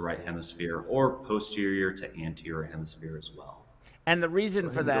left to the right hemisphere or posterior to anterior hemisphere as well. And the reason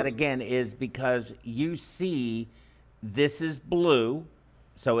for that, again, is because you see this is blue,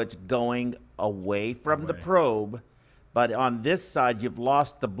 so it's going away from the probe. But on this side, you've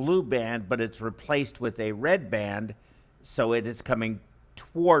lost the blue band, but it's replaced with a red band, so it is coming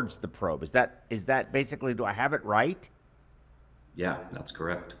towards the probe. Is that basically, do I have it right? Yeah, that's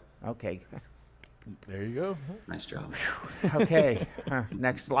correct. Okay. There you go. Nice job. Okay.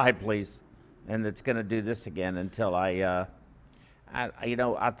 Next slide, please. And it's going to do this again until I'll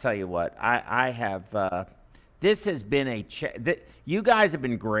tell you what. I have. This has been you guys have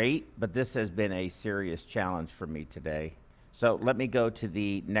been great, but this has been a serious challenge for me today. So let me go to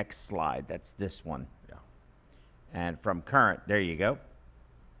the next slide. That's this one. Yeah. And from current, there you go.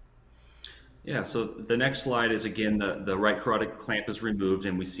 Yeah, so the next slide is, again, the right carotid clamp is removed,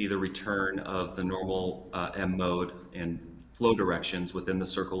 and we see the return of the normal M mode and flow directions within the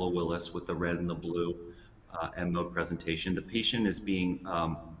circle of Willis with the red and the blue M mode presentation. The patient is being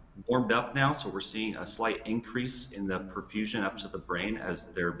warmed up now, so we're seeing a slight increase in the perfusion up to the brain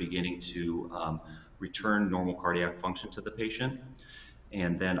as they're beginning to return normal cardiac function to the patient.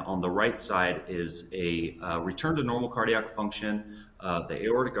 And then on the right side is a return to normal cardiac function. The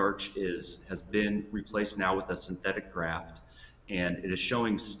aortic arch has been replaced now with a synthetic graft, and it is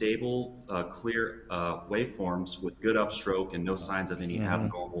showing stable, clear waveforms with good upstroke and no signs of any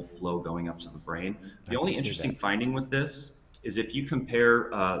abnormal flow going up to the brain. The only interesting finding with this is if you compare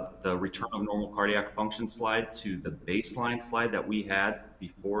the return of normal cardiac function slide to the baseline slide that we had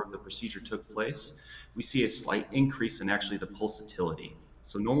before the procedure took place, we see a slight increase in actually the pulsatility.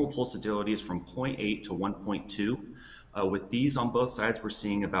 So normal pulsatility is from 0.8 to 1.2. With these on both sides, we're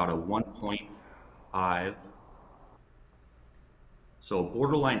seeing about a 1.5. So a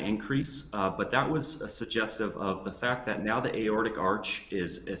borderline increase, but that was suggestive of the fact that now the aortic arch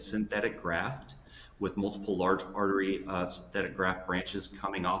is a synthetic graft with multiple large artery synthetic graft branches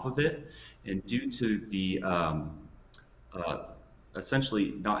coming off of it. And due to the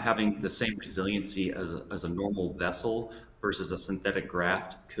essentially not having the same resiliency as a normal vessel versus a synthetic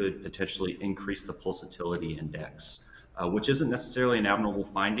graft could potentially increase the pulsatility index, which isn't necessarily an abnormal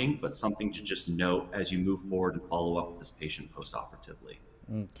finding, but something to just note as you move forward and follow up with this patient post-operatively.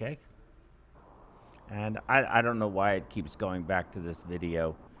 Okay. And I don't know why it keeps going back to this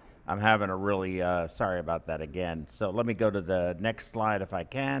video. I'm having a really, sorry about that again. So let me go to the next slide if I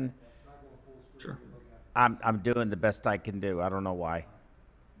can. Sure. I'm doing the best I can do. I don't know why.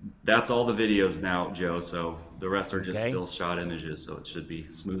 That's all the videos now, Joe. So the rest are just still shot images. So it should be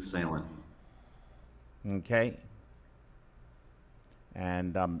smooth sailing. Okay.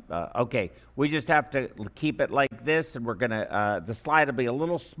 And, okay, we just have to keep it like this, and we're going to, the slide will be a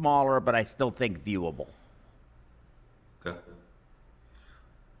little smaller, but I still think viewable. Okay.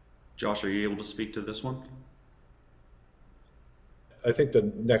 Josh, are you able to speak to this one? I think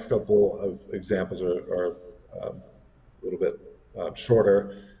the next couple of examples are a little bit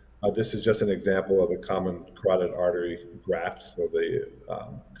shorter. This is just an example of a common carotid artery graft. So the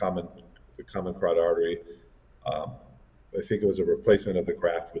common carotid artery, I think it was a replacement of the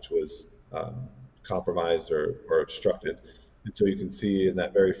graft, which was compromised or obstructed. And so you can see in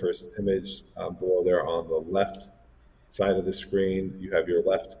that very first image below there on the left side of the screen, you have your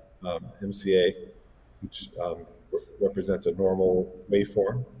left MCA, which represents a normal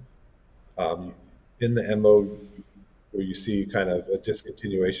waveform. In the M mode, where you see kind of a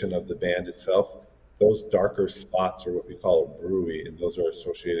discontinuation of the band itself, those darker spots are what we call a bruit, and those are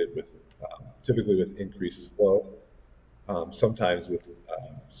associated with typically with increased flow, sometimes with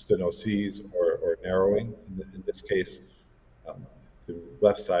stenoses or narrowing. In this case, the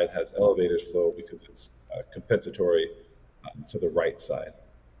left side has elevated flow because it's compensatory to the right side.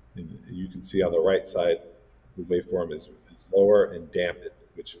 And you can see on the right side, the waveform is lower and dampened,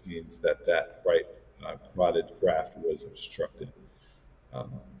 which means that right carotid graft was obstructed.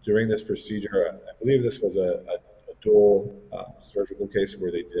 During this procedure, I believe this was a dual surgical case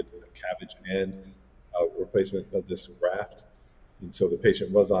where they did a CABG and replacement of this graft. And so the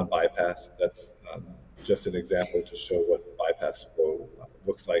patient was on bypass. That's just an example to show what bypass flow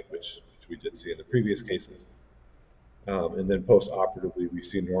looks like, which we did see in the previous cases. And then post-operatively, we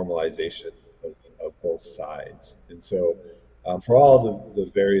see normalization of both sides. And so for all the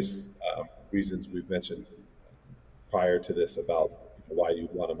various reasons we've mentioned prior to this about why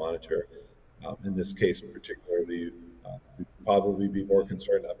you'd want to monitor, in this case particularly, we'd probably be more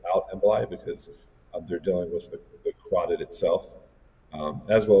concerned about emboli because they're dealing with the carotid itself,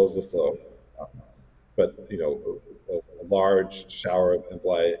 as well as the flow. But a large shower of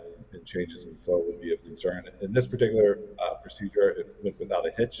emboli and changes in flow would be of concern. In this particular procedure, it went without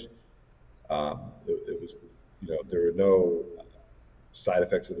a hitch. It was, there were no side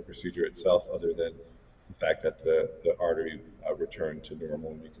effects of the procedure itself other than the fact that the artery returned to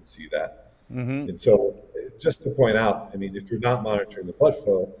normal, and you can see that. Mm-hmm. And so just to point out, I mean, if you're not monitoring the blood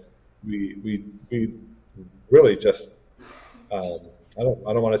flow, we really just, I don't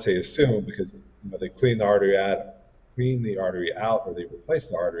want to say assume, because they clean the artery out, clean the artery out or they replace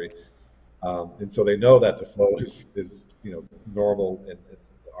the artery. And so they know that the flow is normal and the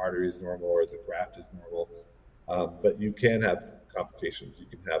artery is normal or the graft is normal. But you can have complications. You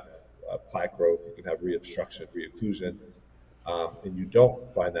can have plaque growth, you can have reobstruction, reocclusion, and you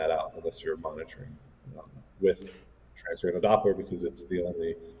don't find that out unless you're monitoring with transcranial Doppler, because it's the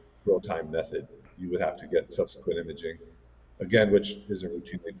only real-time method. You would have to get subsequent imaging, again, which isn't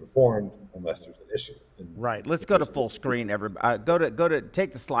routinely performed unless there's an issue. Right. Let's go to full screen. Go to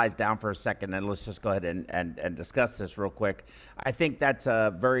take the slides down for a second, and let's just go ahead and discuss this real quick. I think that's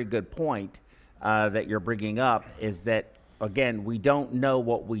a very good point that you're bringing up. Is that, again, we don't know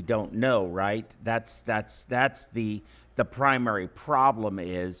what we don't know, right? That's the primary problem.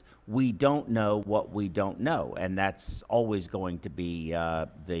 Is we don't know what we don't know, and that's always going to be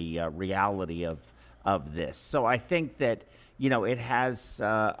the reality of this. So I think that it has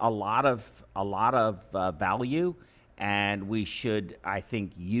a lot of value, and we should, I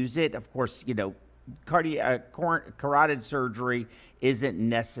think, use it. Of course, carotid surgery isn't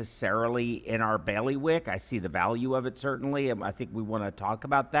necessarily in our bailiwick. I see the value of it, certainly. I think we want to talk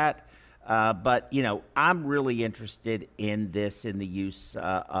about that. But I'm really interested in this, in the use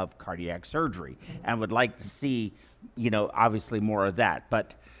of cardiac surgery, and would like to see, obviously more of that.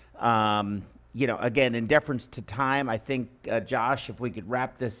 But, again, in deference to time, I think, Josh, if we could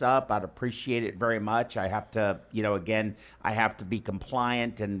wrap this up, I'd appreciate it very much. I have to, again, I have to be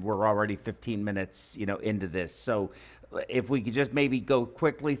compliant, and we're already 15 minutes, into this. So if we could just maybe go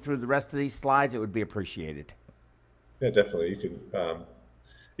quickly through the rest of these slides, it would be appreciated. Yeah, definitely. You can.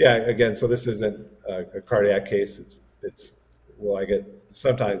 Again, so this isn't a cardiac case. I get,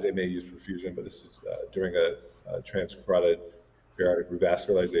 sometimes they may use perfusion, but this is during a transcarotid periodic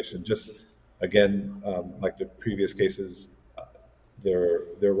revascularization. Just again, like the previous cases, there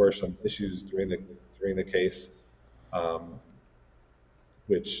were some issues during the case,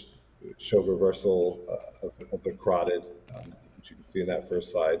 which showed reversal of the carotid, which you can see in that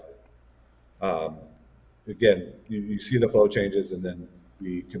first slide. Again, you see the flow changes, and then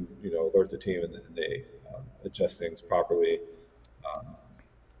we can, alert the team, and they adjust things properly.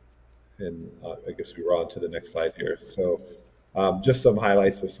 I guess we were on to the next slide here. So just some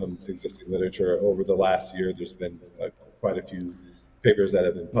highlights of some existing literature. Over the last year, there's been quite a few papers that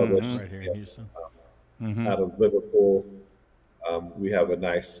have been published. Right here in Houston. Out of Liverpool. We have a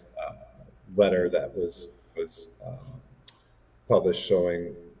nice letter that was published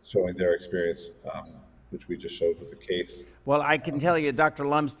showing their experience, which we just showed with the case. Well, I can tell you, Dr.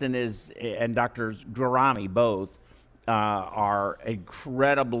 Lumsden and Dr. Durrami both are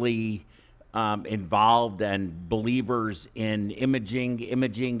incredibly involved and believers in imaging.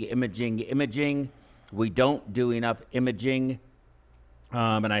 We don't do enough imaging,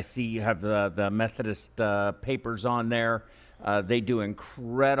 and I see you have the Methodist papers on there. They do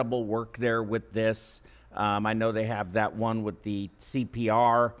incredible work there with this. I know they have that one with the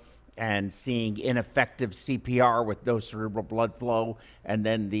CPR and seeing ineffective CPR with no cerebral blood flow, and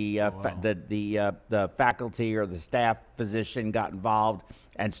then the faculty or the staff physician got involved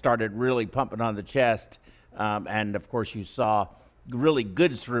and started really pumping on the chest, and of course you saw really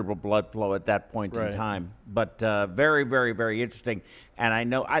good cerebral blood flow at that point in time. But very, very, very interesting. And I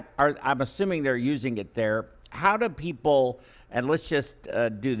know I'm assuming they're using it there. How do people? And let's just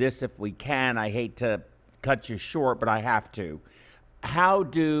do this if we can. I hate to cut you short, but I have to. How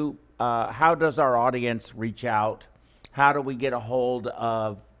does our audience reach out? How do we get a hold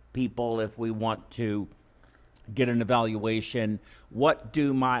of people if we want to get an evaluation? What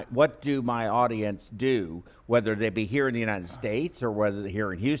do my audience do, whether they be here in the United States or whether they're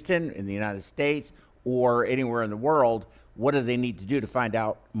here in Houston, in the United States, or anywhere in the world? What do they need to do to find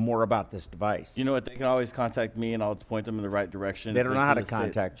out more about this device? You know what? They can always contact me, and I'll point them in the right direction. They don't know how to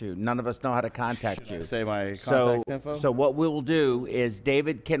contact you. None of us know how to contact you. Say my contact info? So what we'll do is,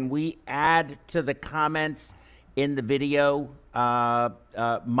 David, can we add to the comments in the video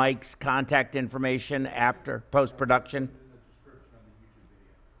Mike's contact information after post-production?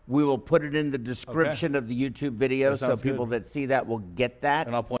 We will put it in the description of the YouTube video, so people that see that will get that.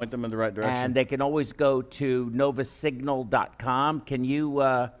 And I'll point them in the right direction. And they can always go to NovaSignal.com. Can you,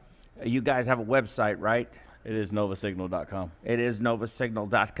 you guys have a website, right? It is NovaSignal.com. It is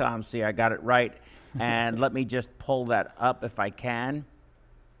NovaSignal.com. See, I got it right. And let me just pull that up if I can.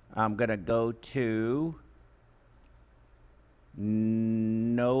 I'm going to go to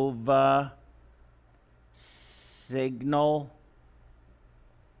NovaSignal.com.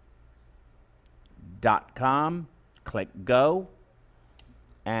 Click go,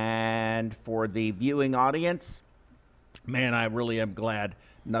 and for the viewing audience, Man, I really am glad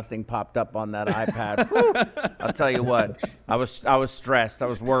nothing popped up on that iPad. Whew. I'll tell you what, I was stressed. I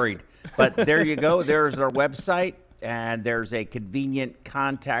was worried. But there you go. There's our website, and there's a convenient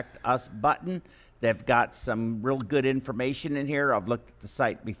contact us button. They've got some real good information in here. I've looked at the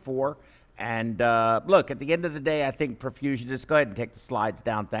site before. And look, at the end of the day, I think Perfusion, just go ahead and take the slides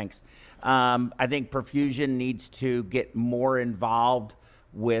down, thanks. I think Perfusion needs to get more involved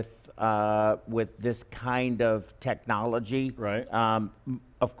with this kind of technology. Right.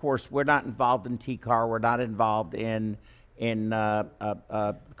 Of course, we're not involved in TCAR. We're not involved in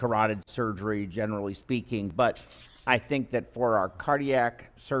carotid surgery, generally speaking. But I think that for our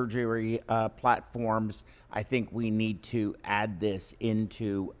cardiac surgery platforms, I think we need to add this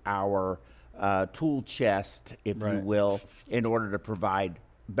into our tool chest, if you will, in order to provide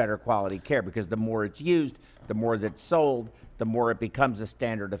better quality care. Because the more it's used, the more that's sold, the more it becomes a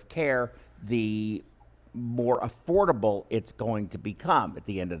standard of care, the more affordable it's going to become at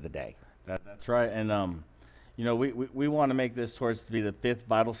the end of the day. That's right. And you know, we want to make this towards to be the 5th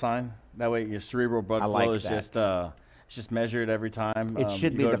vital sign. That way, your cerebral blood flow is just measured every time. It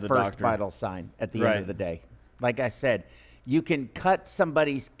should be the first vital sign at the end of the day. Like I said, you can cut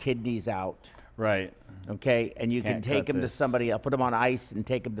somebody's kidneys out. Right. Okay, and you can take them to somebody else, put them on ice and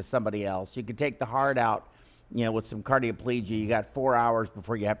take them to somebody else. You can take the heart out, you know, with some cardioplegia. You got 4 hours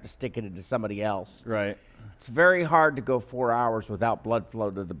before you have to stick it into somebody else. Right. It's very hard to go 4 hours without blood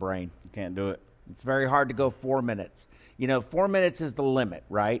flow to the brain. You can't do it. It's very hard to go 4 minutes. You know, 4 minutes is the limit,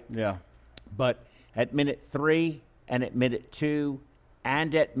 right? Yeah. But at minute 3 and at minute 2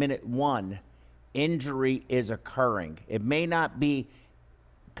 and at minute 1, injury is occurring. It may not be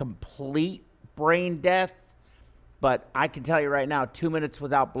complete brain death, but I can tell you right now, 2 minutes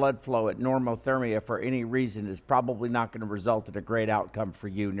without blood flow at normothermia for any reason is probably not going to result in a great outcome for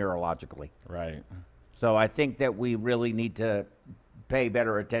you neurologically. Right. So I think that we really need to pay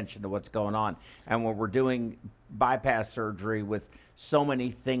better attention to what's going on. And when we're doing bypass surgery with so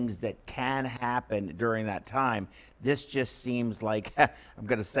many things that can happen during that time, this just seems like, I'm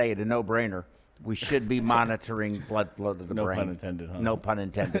going to say it, a no-brainer. We should be monitoring blood flow to the brain. No pun intended, huh? No pun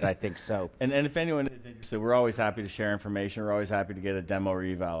intended, I think so. And if anyone is interested, we're always happy to share information. We're always happy to get a demo or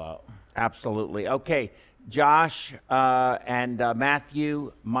eval out. Absolutely. Okay, Josh and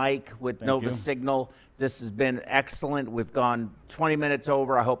Matthew, Mike with NovaSignal. This has been excellent. We've gone 20 minutes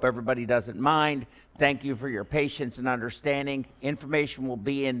over. I hope everybody doesn't mind. Thank you for your patience and understanding. Information will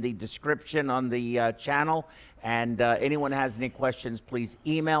be in the description on the channel. And anyone has any questions, please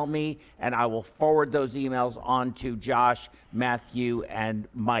email me, and I will forward those emails on to Josh, Matthew, and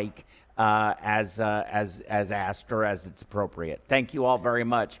Mike as asked or as it's appropriate. Thank you all very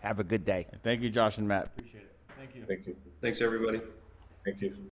much. Have a good day. Thank you, Josh and Matt. Appreciate it. Thank you. Thank you. Thanks, everybody. Thank you.